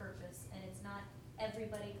his purpose, and it's not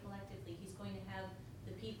everybody collectively. He's going to have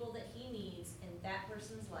the people that he needs in that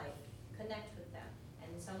person's life connect with them,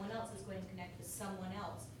 and someone else is going to connect with someone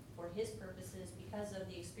else for his purposes because of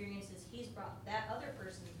the experiences he's brought that other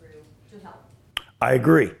person through to help. I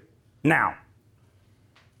agree. Now,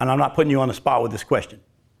 and I'm not putting you on the spot with this question.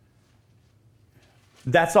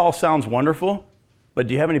 That all sounds wonderful, but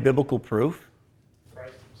do you have any biblical proof?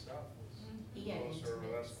 Christ himself was closer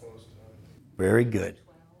or less close to him. Very good.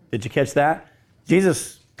 Did you catch that?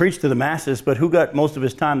 Jesus preached to the masses, but who got most of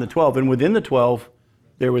his time? The 12. And within the 12,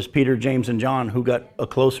 there was Peter, James, and John who got a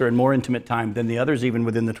closer and more intimate time than the others even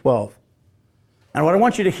within the 12. And what I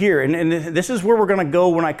want you to hear, and this is where we're going to go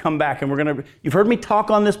when I come back, and you've heard me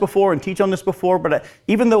talk on this before and teach on this before, but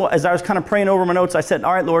even though as I was kind of praying over my notes, I said,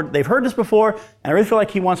 all right, Lord, they've heard this before, and I really feel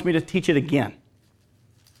like he wants me to teach it again.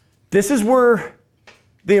 This is where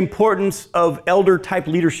the importance of elder-type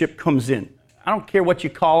leadership comes in. I don't care what you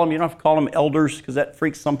call them. You don't have to call them elders because that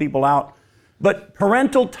freaks some people out. But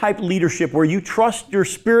parental type leadership where you trust your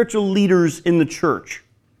spiritual leaders in the church.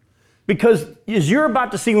 Because as you're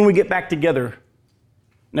about to see when we get back together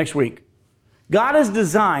next week, God has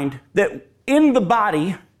designed that in the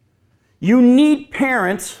body, you need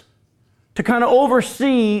parents to kind of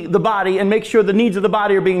oversee the body and make sure the needs of the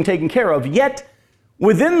body are being taken care of. Yet,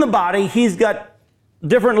 within the body, he's got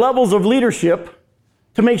different levels of leadership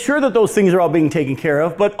to make sure that those things are all being taken care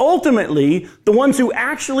of. But ultimately, the ones who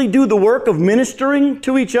actually do the work of ministering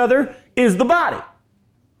to each other is the body.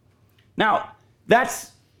 Now,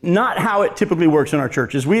 that's not how it typically works in our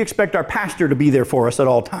churches. We expect our pastor to be there for us at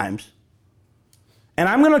all times. And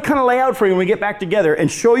I'm going to kind of lay out for you when we get back together and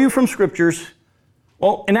show you from scriptures.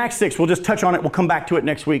 Well, in Acts 6, we'll just touch on it. We'll come back to it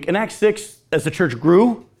next week. In Acts 6, as the church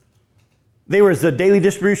grew, there was a daily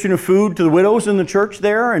distribution of food to the widows in the church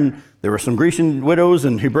there, and there were some Grecian widows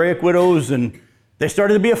and Hebraic widows, and there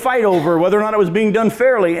started to be a fight over whether or not it was being done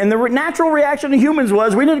fairly. And the natural reaction of humans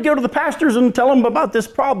was, we need to go to the pastors and tell them about this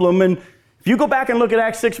problem. And if you go back and look at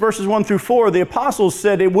Acts 6, verses 1 through 4, the apostles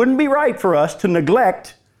said it wouldn't be right for us to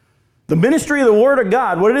neglect the ministry of the Word of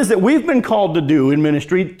God, what it is that we've been called to do in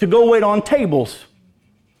ministry, to go wait on tables.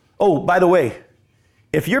 Oh, by the way,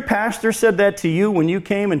 if your pastor said that to you when you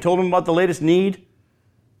came and told him about the latest need,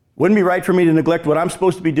 wouldn't it be right for me to neglect what I'm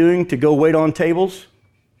supposed to be doing to go wait on tables?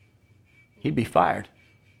 He'd be fired.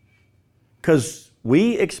 Because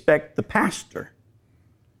we expect the pastor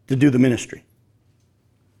to do the ministry.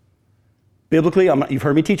 Biblically, you've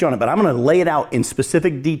heard me teach on it, but I'm going to lay it out in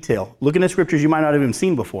specific detail, looking at scriptures you might not have even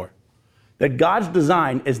seen before. That God's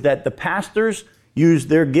design is that the pastors use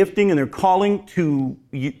their gifting and their calling to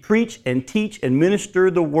preach and teach and minister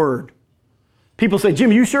the word. People say,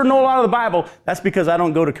 Jim, you sure know a lot of the Bible. That's because I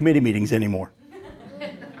don't go to committee meetings anymore.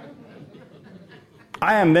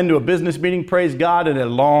 I haven't been to a business meeting, praise God, in a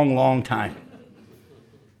long, long time.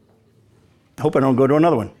 I hope I don't go to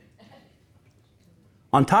another one.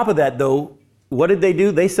 On top of that, though, what did they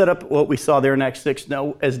do? They set up what we saw there in Acts 6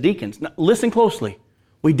 now as deacons. Now, listen closely.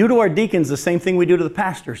 We do to our deacons the same thing we do to the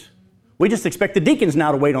pastors. We just expect the deacons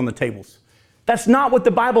now to wait on the tables. That's not what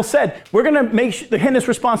the Bible said. We're going to hand this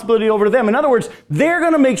responsibility over to them. In other words, they're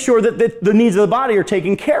going to make sure that the needs of the body are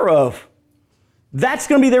taken care of. That's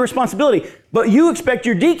going to be their responsibility. But you expect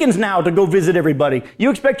your deacons now to go visit everybody.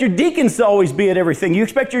 You expect your deacons to always be at everything. You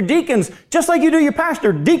expect your deacons, just like you do your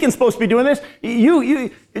pastor, deacon's supposed to be doing this.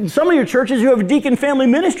 In some of your churches, you have a deacon family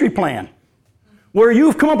ministry plan, where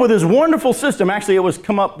you've come up with this wonderful system. Actually, it was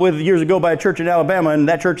come up with years ago by a church in Alabama, and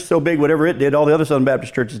that church is so big, whatever it did, all the other Southern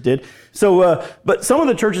Baptist churches did. So, but some of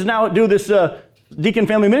the churches now do this deacon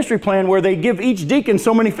family ministry plan where they give each deacon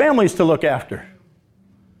so many families to look after.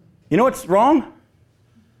 You know what's wrong?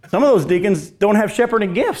 Some of those deacons don't have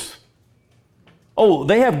shepherding gifts. Oh,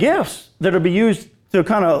 they have gifts that will be used to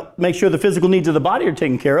kind of make sure the physical needs of the body are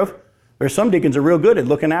taken care of. There's some deacons are real good at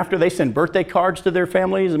looking after. They send birthday cards to their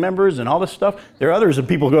families and members and all this stuff. There are others that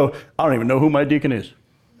people go, I don't even know who my deacon is.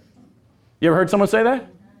 You ever heard someone say that?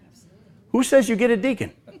 Who says you get a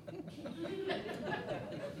deacon?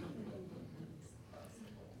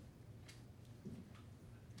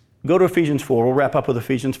 Go to Ephesians 4. We'll wrap up with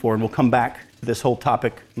Ephesians 4, and we'll come back to this whole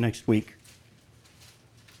topic next week.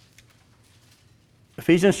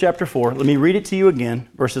 Ephesians chapter 4. Let me read it to you again,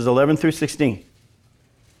 verses 11 through 16.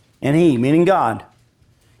 And he, meaning God,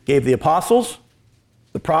 gave the apostles,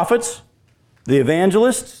 the prophets, the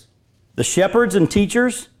evangelists, the shepherds and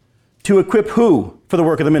teachers to equip who for the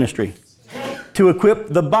work of the ministry? To equip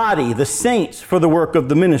the body, the saints, for the work of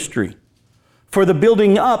the ministry, for the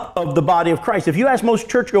building up of the body of Christ. If you ask most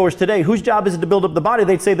churchgoers today, whose job is it to build up the body?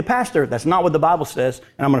 They'd say the pastor. That's not what the Bible says.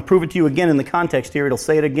 And I'm going to prove it to you again in the context here. It'll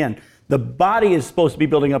say it again. The body is supposed to be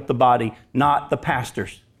building up the body, not the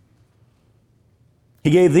pastors. He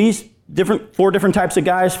gave these four different types of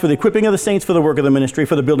guys for the equipping of the saints for the work of the ministry,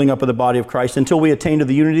 for the building up of the body of Christ, until we attain to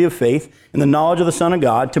the unity of faith and the knowledge of the Son of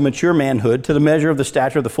God, to mature manhood, to the measure of the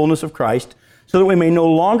stature of the fullness of Christ, so that we may no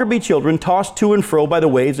longer be children, tossed to and fro by the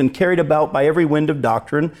waves and carried about by every wind of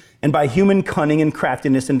doctrine and by human cunning and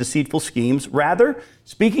craftiness and deceitful schemes. Rather,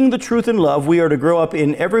 speaking the truth in love, we are to grow up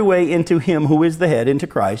in every way into him who is the head, into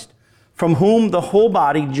Christ, from whom the whole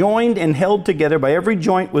body, joined and held together by every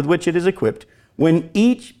joint with which it is equipped, when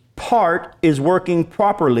each part is working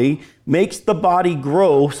properly, makes the body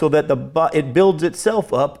grow so that it builds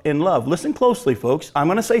itself up in love. Listen closely, folks. I'm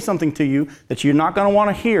going to say something to you that you're not going to want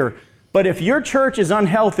to hear. But if your church is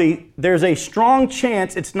unhealthy, there's a strong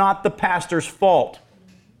chance it's not the pastor's fault.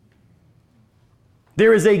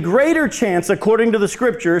 There is a greater chance, according to the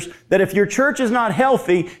scriptures, that if your church is not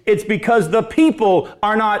healthy, it's because the people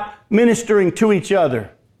are not ministering to each other.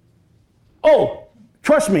 Oh,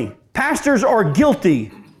 trust me, pastors are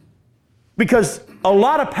guilty because a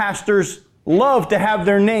lot of pastors love to have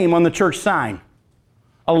their name on the church sign.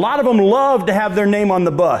 A lot of them love to have their name on the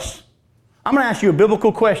bus. I'm going to ask you a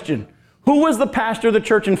biblical question. Who was the pastor of the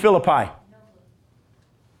church in Philippi?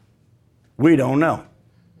 We don't know.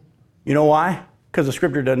 You know why? Because the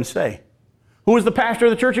scripture doesn't say. Who was the pastor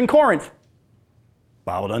of the church in Corinth?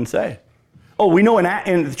 Bible doesn't say. Oh, we know in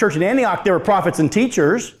the church in Antioch there were prophets and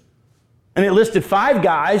teachers, and it listed 5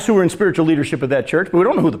 guys who were in spiritual leadership of that church, but we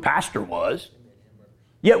don't know who the pastor was.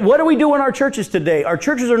 Yet what do we do in our churches today? Our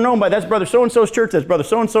churches are known by, that's Brother so-and-so's church, that's Brother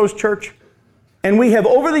so-and-so's church. And we have,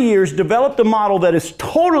 over the years, developed a model that is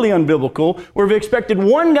totally unbiblical, where we've expected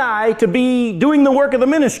one guy to be doing the work of the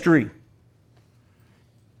ministry.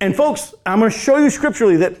 And folks, I'm going to show you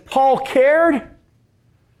scripturally that Paul cared,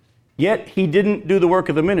 yet he didn't do the work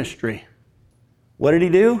of the ministry. What did he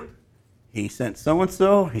do? He sent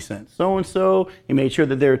so-and-so, he sent so-and-so, he made sure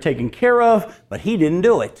that they were taken care of, but he didn't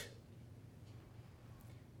do it.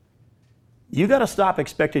 You got to stop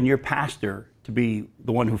expecting your pastor to be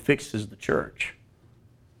the one who fixes the church.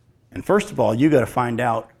 And first of all, you got to find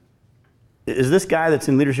out, is this guy that's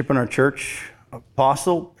in leadership in our church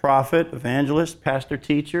apostle, prophet, evangelist, pastor,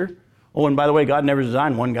 teacher? Oh, and by the way, God never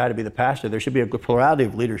designed one guy to be the pastor. There should be a plurality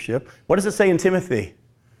of leadership. What does it say in Timothy?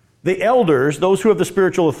 The elders, those who have the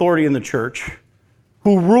spiritual authority in the church,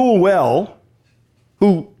 who rule well,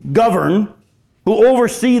 who govern, who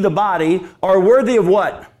oversee the body, are worthy of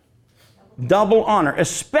what? Double honor,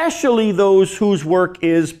 especially those whose work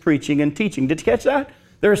is preaching and teaching. Did you catch that?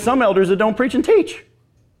 There are some elders that don't preach and teach.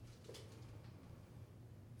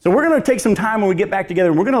 So we're going to take some time when we get back together,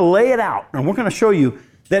 and we're going to lay it out, and we're going to show you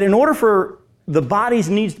that in order for the body's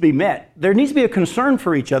needs to be met, there needs to be a concern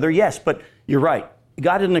for each other, yes, but you're right.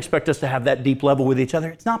 God didn't expect us to have that deep level with each other.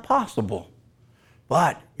 It's not possible.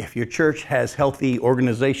 But if your church has healthy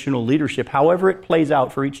organizational leadership, however it plays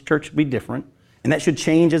out for each church to be different, and that should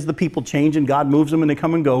change as the people change and God moves them and they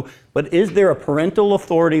come and go. But is there a parental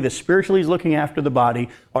authority that spiritually is looking after the body?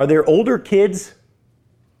 Are there older kids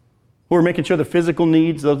who are making sure the physical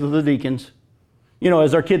needs, those are the deacons? You know,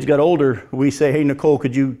 as our kids got older, we say, hey, Nicole,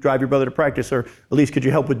 could you drive your brother to practice? Or at least could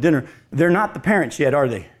you help with dinner? They're not the parents yet, are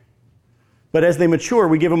they? But as they mature,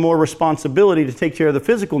 we give them more responsibility to take care of the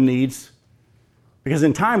physical needs, because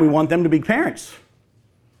in time we want them to be parents.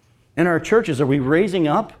 In our churches, are we raising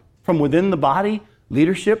up from within the body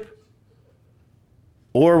leadership?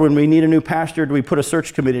 Or when we need a new pastor, do we put a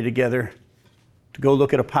search committee together to go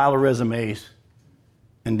look at a pile of resumes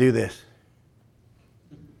and do this?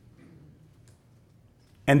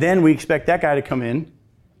 And then we expect that guy to come in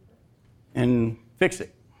and fix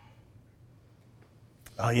it.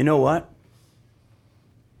 Oh, you know what?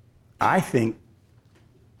 I think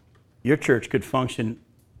your church could function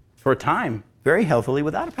for a time very healthily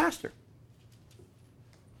without a pastor.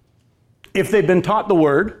 If they've been taught the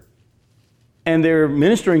word and they're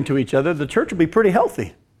ministering to each other, the church will be pretty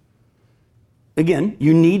healthy. Again,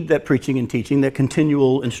 you need that preaching and teaching, that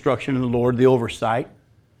continual instruction in the Lord, the oversight.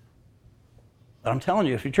 But I'm telling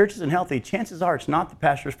you, if your church isn't healthy, chances are it's not the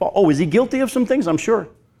pastor's fault. Oh, is he guilty of some things? I'm sure.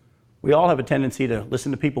 We all have a tendency to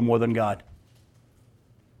listen to people more than God.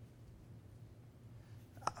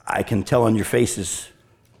 I can tell on your faces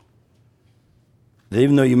that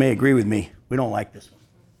even though you may agree with me, we don't like this one.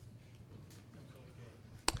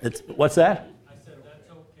 What's that? I said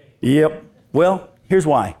that's okay. Yep. Well, here's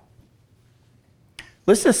why.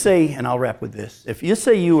 Let's just say, and I'll wrap with this. If you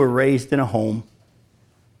say you were raised in a home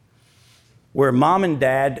where mom and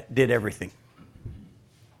dad did everything,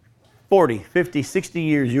 40, 50, 60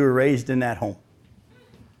 years you were raised in that home,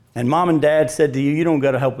 and mom and dad said to you, you don't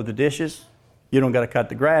got to help with the dishes, you don't got to cut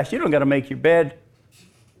the grass, you don't got to make your bed,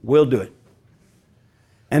 we'll do it.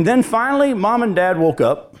 And then finally, mom and dad woke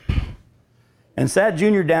up and sat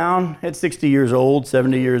Junior down at 60 years old,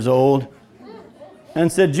 70 years old, and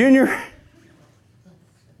said, Junior,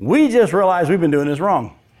 we just realized we've been doing this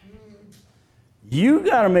wrong. You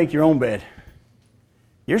got to make your own bed.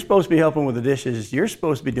 You're supposed to be helping with the dishes. You're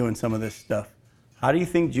supposed to be doing some of this stuff. How do you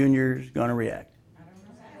think Junior's going to react?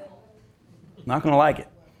 Not going to like it.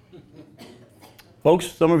 Folks,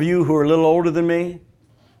 some of you who are a little older than me,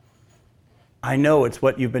 I know it's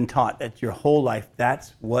what you've been taught. That's your whole life.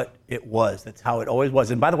 That's what it was. That's how it always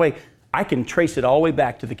was. And by the way, I can trace it all the way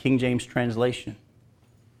back to the King James translation.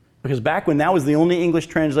 Because back when that was the only English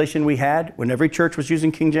translation we had, when every church was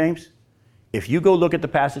using King James, if you go look at the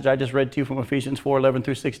passage I just read to you from Ephesians 4:11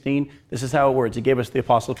 through 16, this is how it words. He gave us the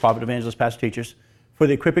apostles, prophets, evangelists, pastors, teachers, for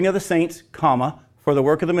the equipping of the saints, comma, for the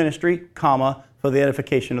work of the ministry, comma, for the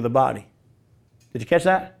edification of the body. Did you catch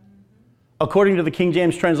that? According to the King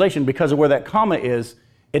James translation, because of where that comma is,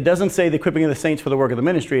 it doesn't say the equipping of the saints for the work of the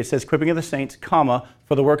ministry. It says equipping of the saints, comma,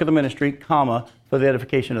 for the work of the ministry, comma, for the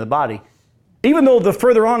edification of the body. Even though the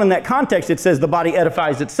further on in that context it says the body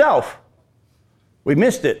edifies itself, we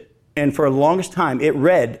missed it. And for the longest time, it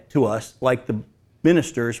read to us like the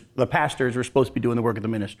ministers, the pastors were supposed to be doing the work of the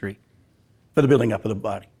ministry for the building up of the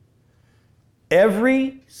body.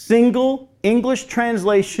 Every single English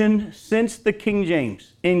translation since the King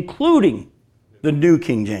James, including the New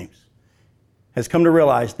King James, has come to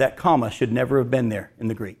realize that comma should never have been there in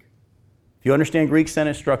the Greek. If you understand Greek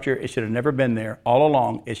sentence structure, it should have never been there. All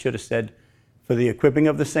along, it should have said, for the equipping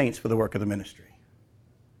of the saints for the work of the ministry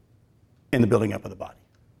and the building up of the body.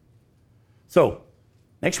 So,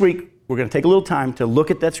 next week, we're going to take a little time to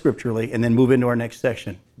look at that scripturally and then move into our next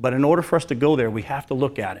section. But in order for us to go there, we have to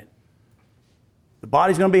look at it. The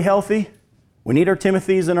body's going to be healthy. We need our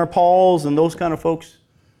Timothys and our Pauls and those kind of folks.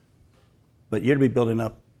 But you're to be building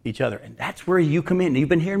up each other. And that's where you come in. You've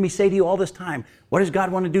been hearing me say to you all this time, what does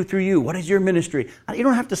God want to do through you? What is your ministry? You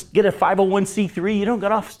don't have to get a 501c3. You don't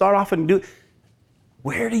got to start off and do.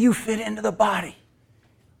 Where do you fit into the body?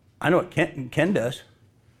 I know what Ken does.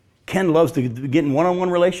 Ken loves to get in one-on-one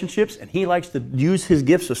relationships, and he likes to use his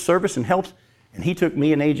gifts of service and helps. And he took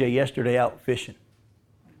me and AJ yesterday out fishing.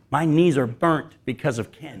 My knees are burnt because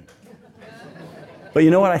of Ken. But you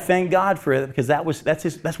know what? I thank God for it because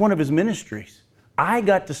that's one of his ministries. I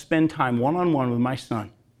got to spend time one-on-one with my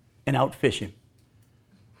son and out fishing.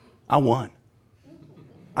 I won.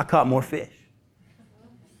 I caught more fish.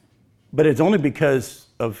 But it's only because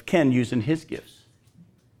of Ken using his gifts.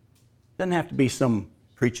 It doesn't have to be some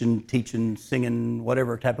preaching, teaching, singing,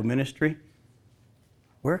 whatever type of ministry.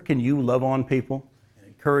 Where can you love on people and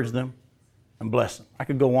encourage them and bless them? I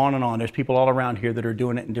could go on and on. There's people all around here that are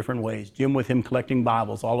doing it in different ways. Jim with him collecting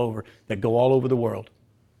Bibles all over that go all over the world.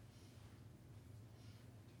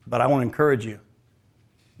 But I want to encourage you.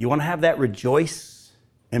 You want to have that rejoice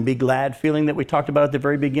and be glad feeling that we talked about at the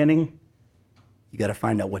very beginning? You got to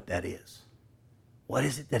find out what that is. What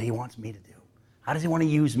is it that he wants me to do? How does he want to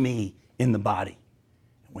use me in the body?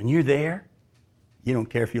 When you're there, you don't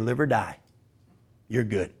care if you live or die. You're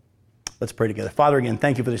good. Let's pray together. Father, again,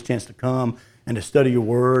 thank you for this chance to come and to study your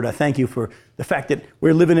word. I thank you for the fact that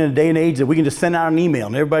we're living in a day and age that we can just send out an email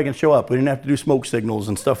and everybody can show up. We didn't have to do smoke signals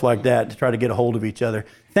and stuff like that to try to get a hold of each other.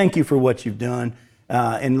 Thank you for what you've done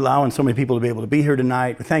in allowing so many people to be able to be here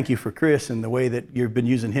tonight. Thank you for Chris and the way that you've been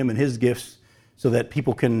using him and his gifts so that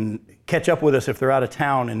people can catch up with us if they're out of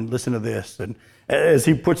town and listen to this. And as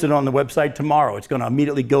he puts it on the website tomorrow, it's going to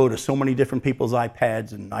immediately go to so many different people's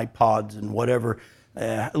iPads and iPods and whatever.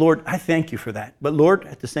 Lord, I thank you for that. But Lord,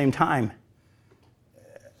 at the same time,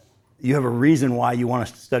 you have a reason why you want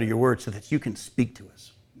us to study your word so that you can speak to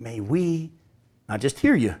us. May we not just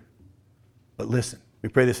hear you, but listen. We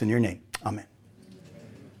pray this in your name. Amen.